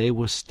which end they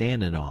was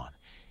standing on,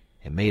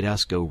 and made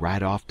us go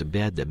right off to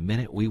bed the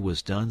minute we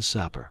was done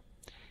supper,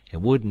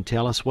 and wouldn't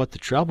tell us what the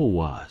trouble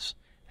was,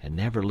 and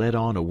never let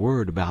on a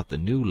word about the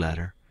new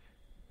letter,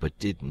 but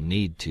didn't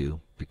need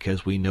to,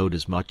 because we knowed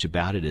as much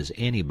about it as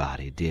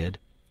anybody did.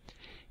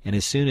 And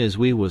as soon as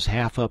we was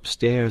half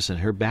upstairs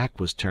and her back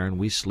was turned,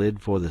 we slid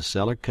for the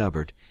cellar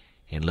cupboard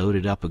and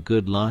loaded up a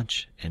good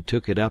lunch and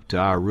took it up to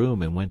our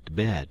room and went to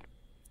bed,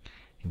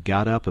 and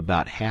got up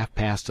about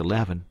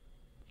 11:30,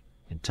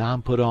 and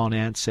Tom put on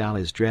Aunt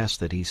Sally's dress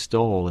that he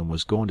stole and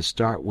was going to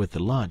start with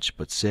the lunch,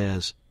 but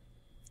says,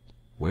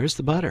 "Where's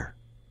the butter?"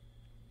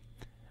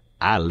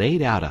 "I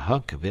laid out a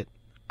hunk of it,"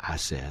 I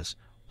says,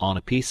 "on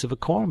a piece of a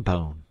corn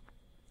pone."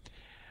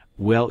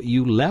 "Well,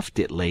 you left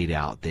it laid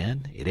out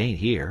then. It ain't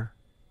here."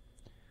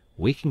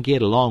 "We can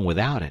get along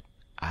without it,"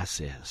 I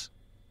says.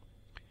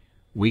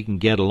 "We can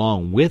get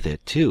along with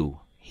it, too,"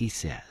 he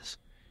says.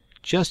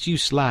 "Just you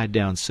slide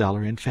down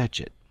cellar and fetch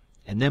it.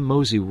 and then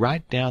mosey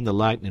right down the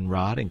lightning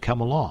rod and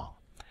come along.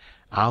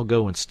 I'll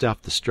go and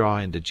stuff the straw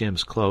into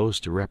Jim's clothes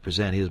to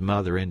represent his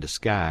mother in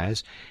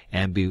disguise,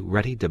 and be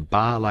ready to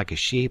baa like a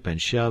sheep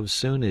and shove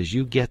soon as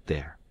you get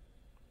there."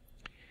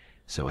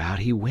 So out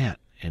he went,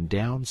 and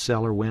down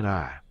cellar went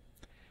I.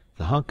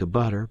 The hunk of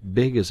butter,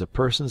 big as a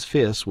person's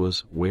fist,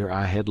 was where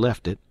I had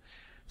left it,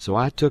 so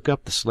I took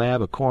up the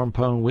slab of corn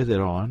pone with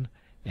it on,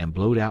 and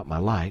blowed out my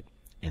light,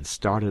 and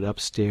started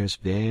upstairs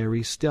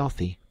very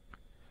stealthy,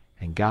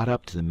 and got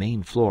up to the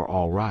main floor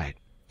all right.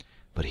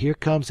 But here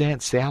comes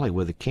Aunt Sally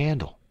with a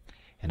candle,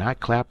 and I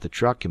clapped the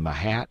truck in my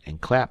hat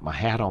and clapped my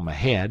hat on my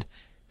head,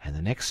 and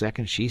the next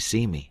second she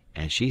see me,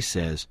 and she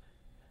says,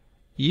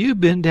 "You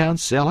been down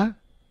cellar?"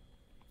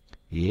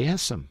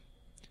 "Yes'm."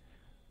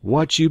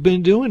 "What you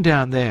been doing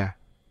down there?"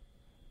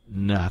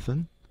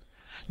 "Nothin'."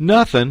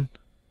 "Nothin'?"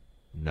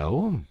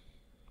 "No'm."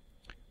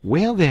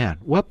 "Well, then,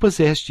 what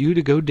possessed you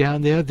to go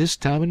down there this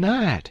time of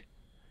night?"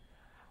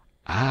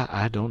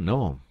 I don't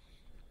know'm."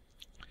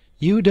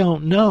 "You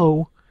don't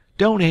know?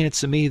 Don't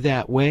answer me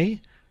that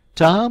way.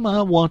 Tom,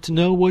 I want to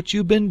know what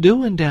you been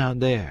doing down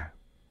there."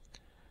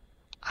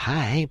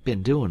 "I ain't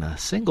been doing a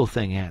single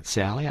thing, Aunt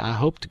Sally. I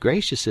hope to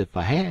gracious if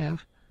I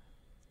have."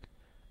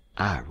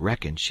 I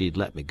reckoned she'd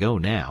let me go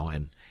now,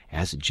 and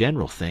as a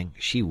general thing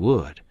she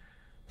would,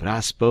 but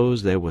I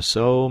s'pose there was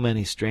so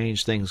many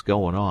strange things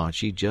going on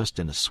she just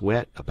in a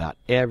sweat about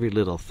every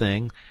little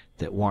thing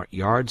that warn't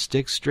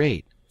yardstick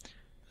straight.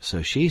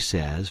 So she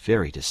says,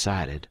 very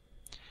decided,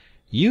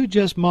 "You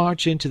just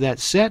march into that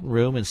settin'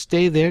 room and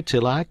stay there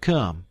till I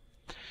come.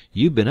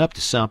 You been up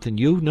to something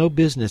you've no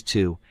business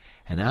to,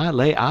 and I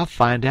lay I'll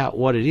find out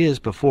what it is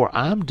before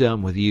I'm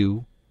done with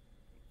you."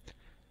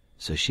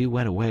 So she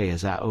went away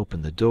as I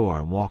opened the door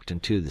and walked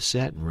into the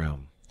settin'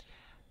 room.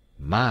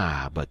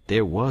 My, but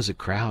there was a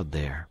crowd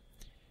there.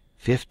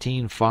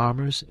 15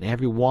 farmers, and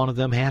every one of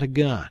them had a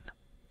gun.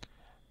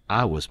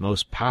 I was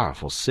most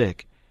powerful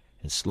sick,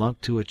 and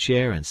slunk to a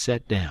chair and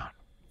set down.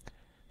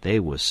 They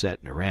was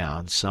settin'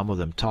 around, some of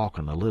them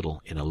talkin' a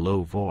little in a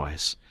low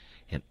voice,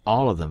 and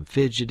all of them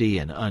fidgety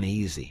and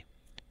uneasy,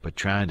 but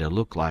tryin' to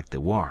look like they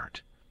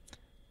warn't.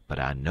 But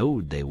I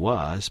knowed they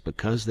was,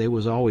 because they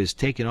was always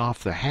taking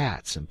off their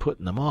hats and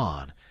putting them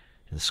on,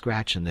 and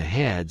scratching their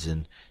heads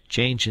and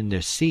changing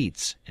their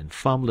seats and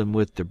fumbling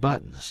with their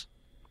buttons.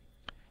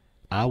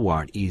 I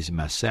warn't easy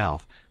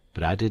myself,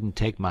 but I didn't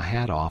take my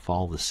hat off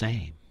all the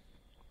same.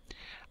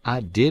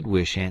 I did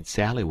wish Aunt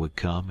Sally would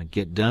come and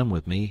get done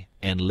with me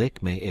and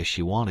lick me if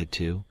she wanted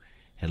to,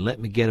 and let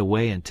me get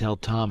away and tell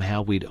Tom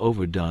how we'd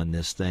overdone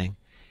this thing,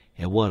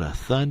 and what a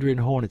thunderin'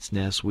 hornet's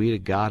nest we'd 'a'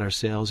 got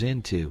ourselves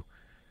into,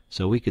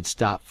 so we could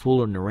stop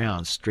foolin'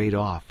 around straight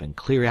off and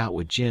clear out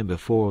with Jim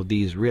before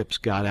these rips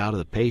got out of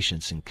the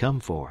patience and come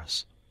for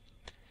us.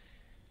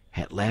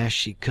 At last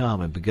she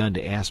come and begun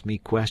to ask me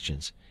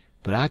questions,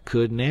 but I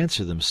couldn't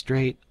answer them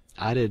straight.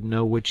 I didn't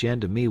know which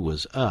end of me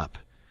was up,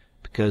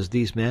 because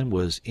these men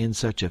was in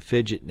such a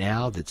fidget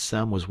now that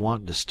some was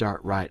wanting to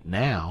start right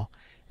now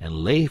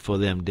and lay for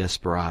them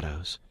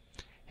desperadoes,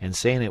 and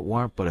saying it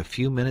warn't but a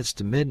few minutes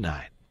to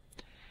midnight,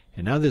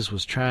 and others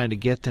was trying to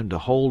get them to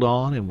hold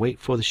on and wait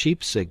for the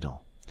sheep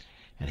signal,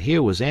 and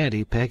here was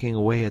Auntie pecking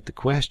away at the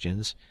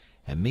questions,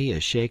 and me a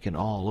shaking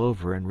all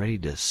over and ready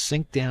to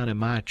sink down in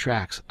my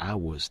tracks, I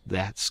was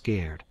that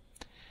scared,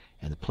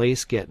 and the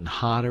place getting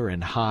hotter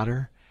and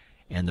hotter,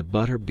 and the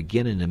butter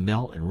beginning to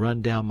melt and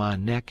run down my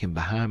neck and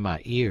behind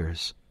my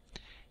ears,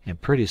 and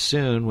pretty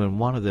soon when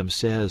one of them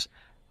says,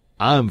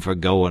 "I'm for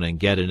going and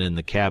getting in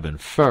the cabin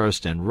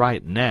first and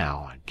right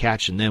now and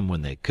catching them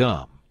when they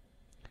come,"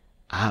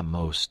 I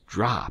most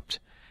dropped,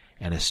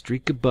 and a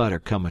streak of butter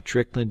come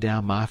a-trickling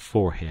down my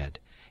forehead,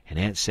 and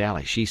Aunt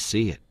Sally she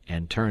see it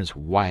and turns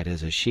white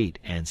as a sheet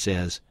and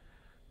says,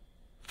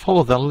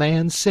 "For the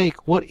land's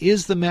sake, what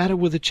is the matter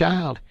with the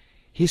child?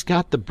 He's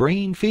got the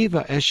brain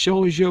fever as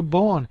sure as you're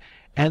born,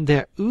 and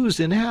they're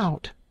oozing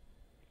out."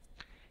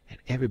 And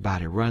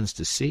everybody runs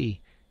to see,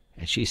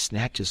 and she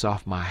snatches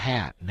off my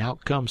hat, and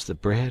out comes the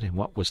bread and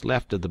what was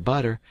left of the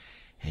butter,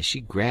 and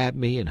she grabbed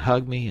me and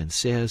hugged me and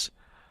says,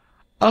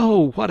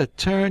 "Oh, what a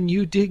turn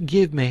you did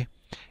give me,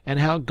 and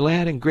how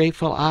glad and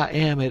grateful I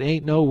am it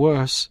ain't no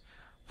worse,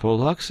 for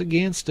luck's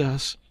against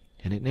us,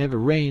 and it never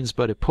rains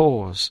but it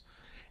pours,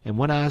 and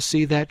when I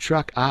see that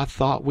truck I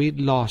thought we'd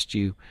lost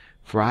you,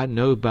 for I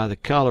knowed by the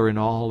color and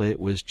all it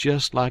was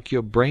just like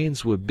your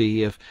brains would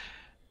be if...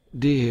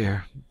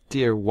 Dear,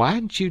 dear, why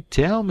didn't you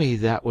tell me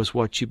that was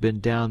what you been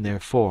down there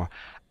for?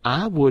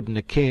 I wouldn't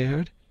have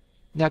cared.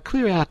 Now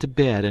clear out to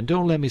bed, and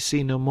don't let me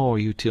see no more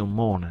of you till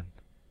morning."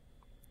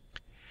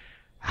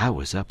 I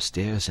was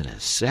upstairs in a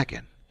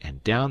second,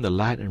 and down the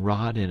lightning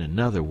rod in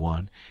another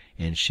one,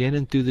 and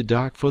shinning through the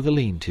dark for the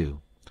lean-to.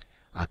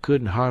 I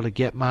couldn't hardly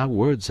get my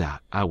words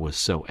out, I was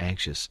so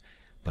anxious,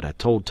 but I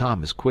told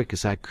Tom as quick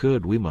as I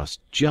could we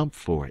must jump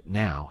for it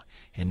now,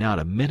 and not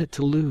a minute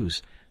to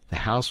lose. The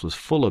house was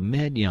full of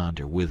men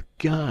yonder, with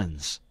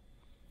guns.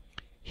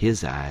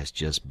 His eyes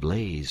just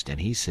blazed,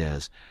 and he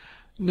says,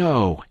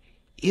 "No,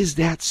 is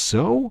that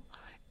so?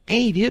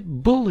 Ain't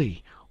it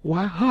bully?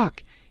 Why,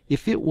 Huck,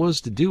 If it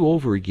was to do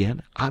over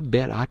again, I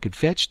bet I could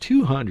fetch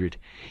 200,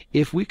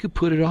 if we could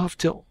put it off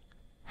till—"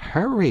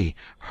 "Hurry,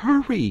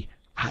 hurry!"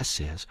 I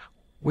says.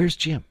 "Where's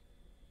Jim?"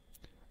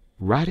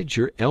 "Right at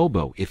your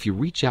elbow. If you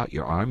reach out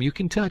your arm you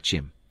can touch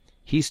him.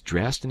 He's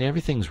dressed and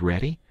everything's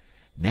ready.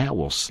 Now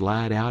we'll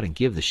slide out and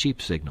give the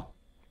sheep signal."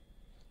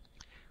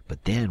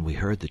 But then we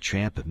heard the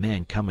tramp of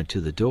men coming to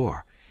the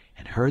door,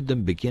 and heard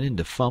them beginning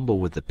to fumble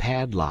with the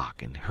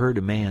padlock, and heard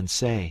a man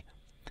say: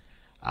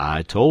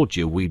 "I told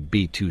you we'd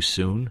be too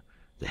soon.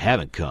 They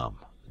haven't come.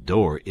 The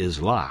door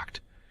is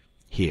locked.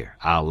 Here,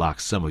 I'll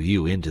lock some of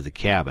you into the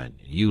cabin.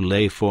 You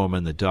lay for 'em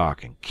in the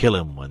dark and kill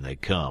 'em when they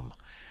come,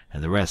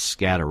 and the rest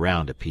scatter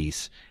round a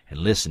piece and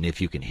listen if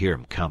you can hear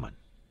 'em comin'."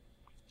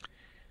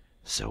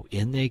 So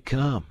in they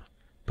come,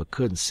 but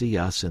couldn't see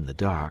us in the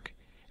dark,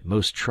 and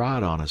most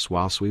trod on us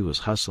whilst we was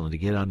hustling to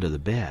get under the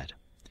bed.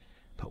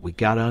 But we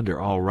got under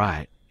all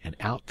right, and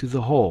out through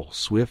the hole,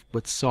 swift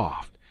but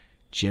soft,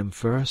 Jim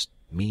first,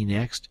 me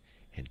next,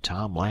 and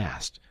Tom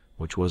last,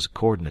 which was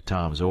accordin' to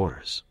Tom's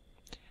orders.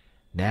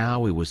 Now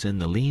we was in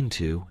the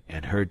lean-to,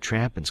 and heard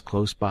trampin's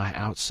close by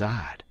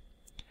outside.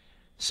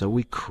 So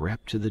we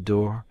crept to the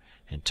door,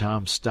 and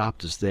Tom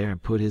stopped us there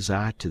and put his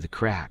eye to the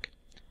crack,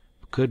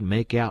 but couldn't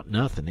make out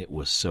nothin', it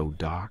was so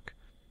dark,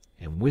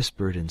 and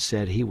whispered and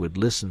said he would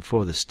listen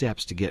for the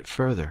steps to get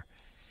further,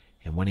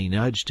 and when he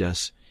nudged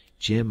us,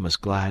 Jim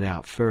must glide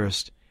out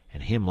first,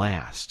 and him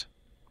last.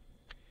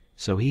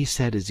 So he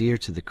set his ear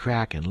to the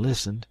crack and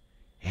listened,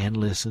 and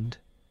listened,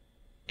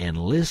 and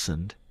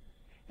listened,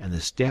 and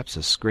the steps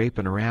a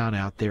scraping around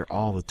out there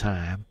all the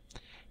time,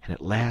 and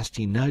at last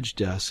he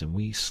nudged us and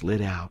we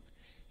slid out,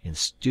 and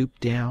stooped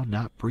down,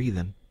 not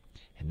breathing,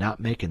 and not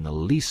making the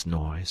least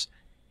noise,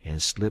 and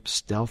slipped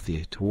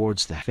stealthy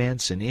towards the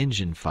fence and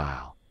engine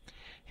file,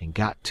 and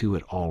got to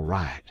it all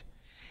right,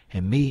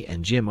 and me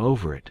and Jim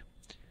over it.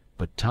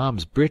 But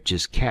Tom's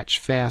britches catched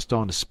fast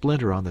on a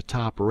splinter on the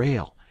top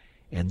rail,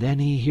 and then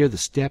he hear the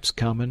steps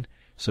comin',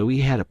 so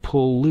he had to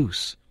pull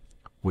loose,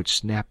 which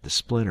snapped the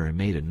splinter and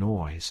made a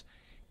noise,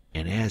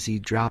 and as he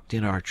dropped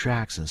in our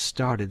tracks and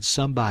started,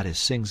 somebody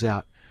sings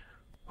out,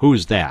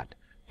 "Who's that?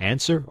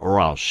 Answer, or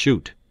I'll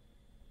shoot."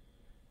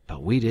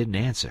 But we didn't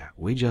answer.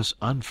 We just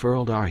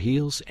unfurled our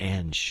heels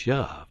and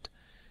shoved.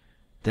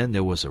 Then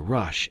there was a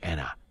rush and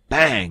a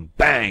bang,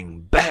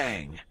 bang,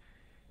 bang,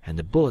 and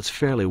the bullets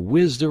fairly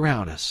whizzed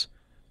around us.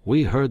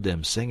 We heard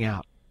them sing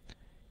out,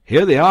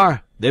 "Here they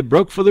are! They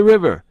broke for the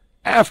river!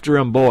 After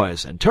 'em,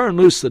 boys, and turn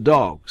loose the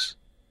dogs!"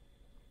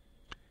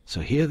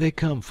 So here they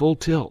come full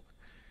tilt.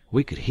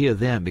 We could hear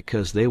them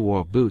because they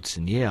wore boots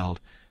and yelled,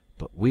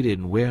 but we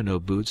didn't wear no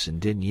boots and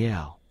didn't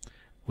yell.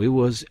 We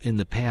was in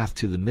the path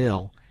to the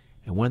mill,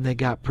 and when they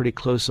got pretty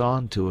close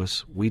on to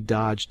us we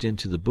dodged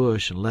into the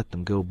bush and let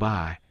them go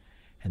by,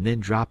 and then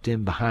dropped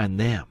in behind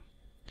them.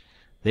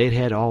 They'd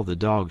had all the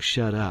dogs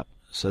shut up,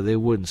 so they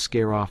wouldn't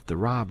scare off the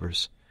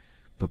robbers,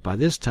 but by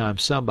this time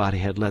somebody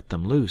had let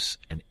them loose,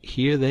 and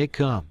here they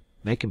come,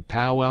 making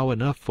powwow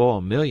enough for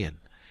a million.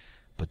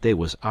 But they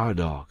was our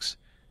dogs,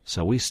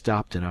 so we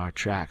stopped in our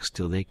tracks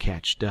till they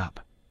catched up,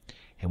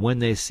 and when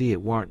they see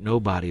it warn't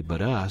nobody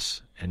but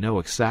us, and no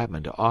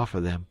excitement to offer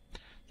them,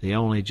 they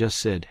only just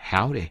said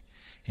howdy,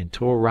 and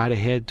tore right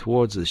ahead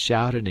towards the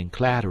shouting and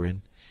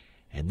clattering,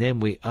 and then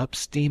we up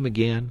steam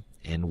again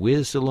and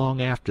whizzed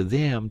along after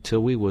them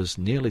till we was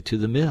nearly to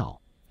the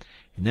mill,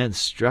 and then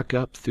struck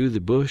up through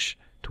the bush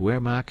to where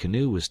my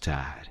canoe was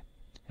tied,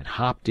 and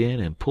hopped in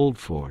and pulled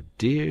for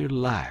dear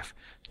life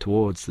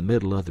towards the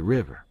middle of the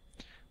river,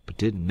 but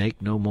didn't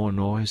make no more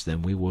noise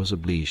than we was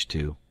obleeged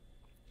to.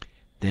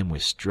 Then we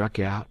struck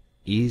out,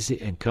 easy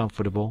and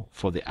comfortable,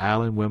 for the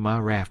island where my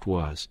raft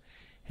was,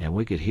 and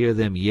we could hear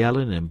them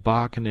yelling and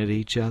barking at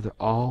each other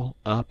all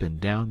up and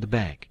down the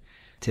bank,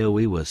 till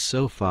we was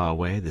so far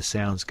away the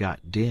sounds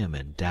got dim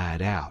and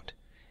died out.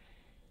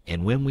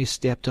 And when we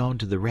stepped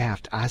onto the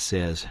raft, I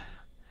says,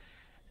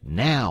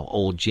 "Now,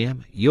 old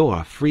Jim, you're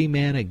a free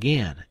man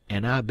again,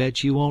 and I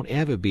bet you won't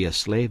ever be a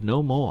slave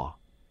no more."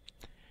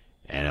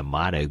 "And a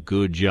mighty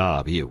good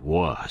job it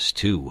was,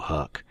 too,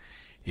 Huck.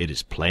 It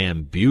is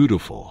planned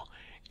beautiful,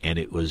 and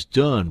it was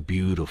done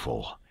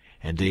beautiful,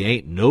 and they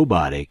ain't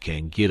nobody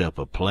can git up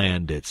a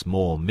plan that's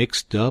more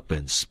mixed up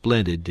and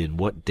splendid than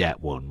what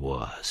dat one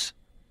was."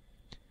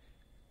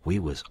 We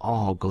was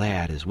all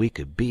glad as we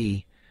could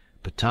be,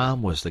 but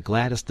Tom was the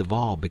gladdest of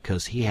all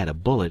because he had a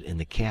bullet in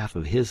the calf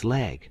of his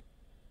leg.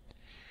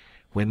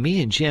 When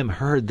me and Jim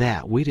heard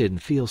that, we didn't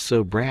feel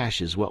so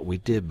brash as what we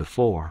did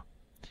before.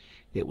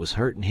 It was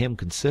hurting him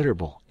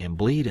considerable and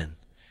bleeding,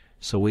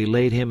 so we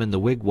laid him in the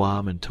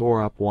wigwam and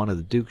tore up one of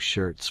the Duke's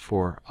shirts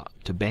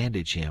to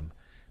bandage him,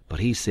 but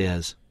he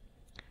says,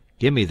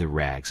 "Give me the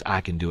rags,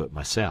 I can do it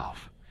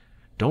myself.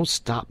 Don't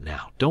stop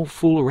now, don't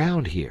fool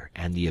around here,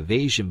 and the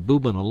evasion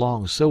booming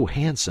along so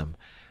handsome,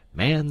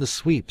 man the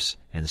sweeps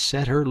and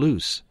set her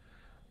loose.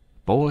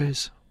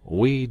 Boys,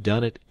 we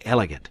done it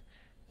elegant,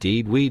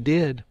 'deed we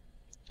did.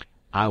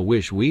 I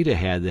wish we'd a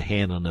had the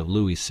handling of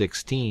Louis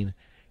XVI,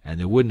 and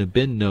there wouldn't have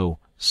been no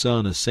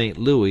son of St.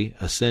 Louis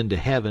ascend to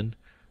heaven,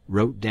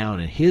 wrote down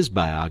in his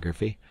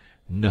biography,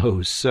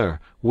 No, sir,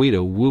 we'd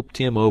a whooped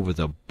him over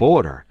the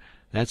border.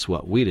 That's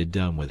what we'd a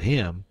done with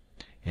him,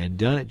 and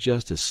done it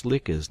just as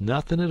slick as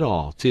nothin' at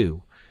all,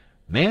 too.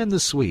 Man the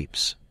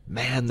sweeps!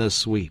 Man the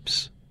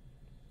sweeps!"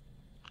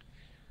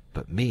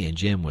 But me and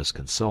Jim was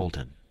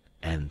consultin'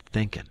 and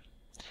thinkin',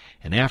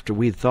 and after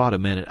we'd thought a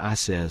minute, I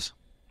says,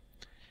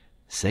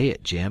 "Say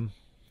it, Jim."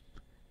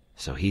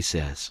 So he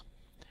says,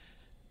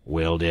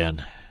 "Well,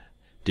 den,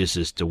 dis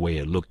is de way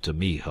it look to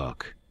me,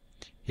 Huck.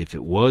 If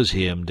it was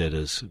him dat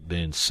has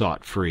been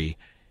sot free,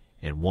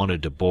 and one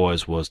of de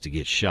boys was to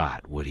get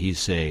shot, would he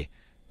say,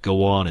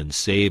 'Go on and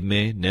save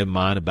me, never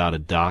mind about a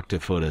doctor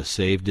fer to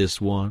save dis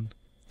one'?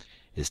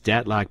 Is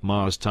dat like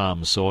Mars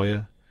Tom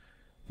Sawyer?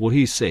 Would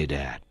he say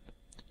dat?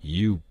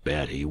 You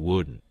bet he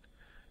wouldn't.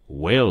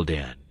 Well,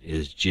 den,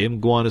 is Jim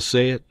gwine to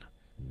say it?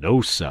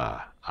 No,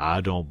 sah. I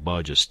don't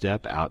budge a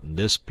step out'n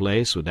this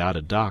place without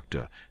a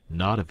doctor,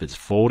 not if it's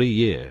 40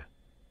 year."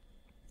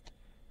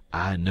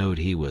 I knowed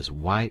he was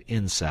white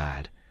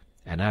inside,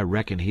 and I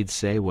reckoned he'd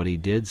say what he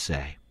did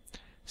say.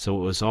 So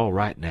it was all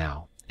right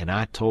now, and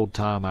I told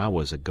Tom I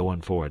was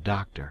a-goin' for a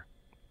doctor.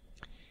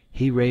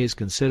 He raised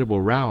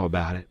considerable row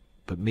about it,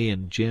 but me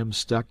and Jim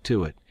stuck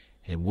to it,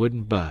 and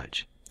wouldn't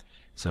budge.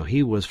 So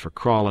he was for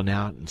crawlin'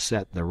 out and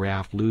settin' the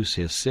raft loose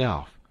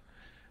hisself,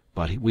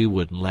 but we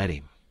wouldn't let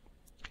him.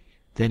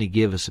 Then he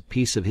give us a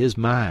piece of his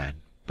mind,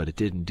 but it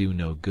didn't do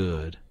no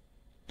good.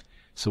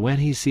 So when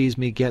he sees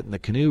me gettin' the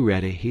canoe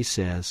ready, he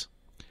says,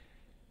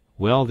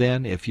 "Well,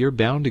 then, if you're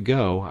bound to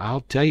go,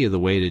 I'll tell you the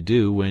way to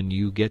do when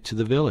you get to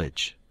the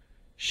village.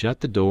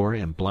 Shut the door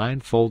and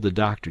blindfold the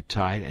doctor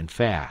tight and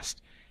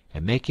fast,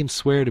 and make him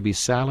swear to be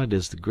silent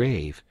as the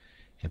grave,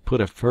 and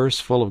put a purse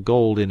full of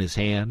gold in his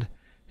hand,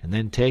 and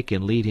then take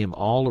and lead him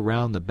all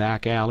around the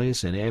back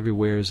alleys and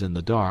everywheres in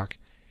the dark,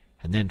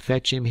 and then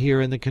fetch him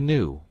here in the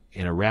canoe,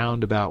 in a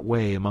roundabout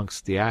way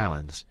amongst the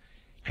islands,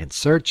 and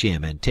search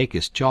him and take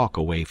his chalk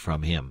away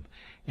from him,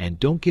 and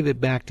don't give it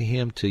back to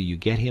him till you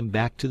get him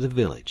back to the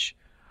village,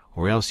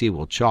 or else he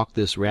will chalk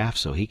this raft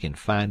so he can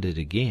find it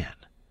again.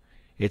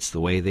 It's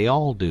the way they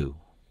all do."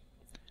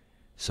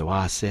 So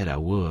I said I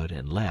would,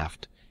 and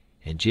left,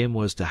 and Jim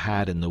was to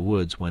hide in the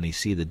woods when he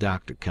see the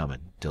doctor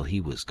comin' till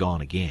he was gone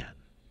again.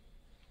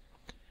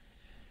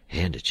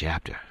 End of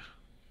chapter.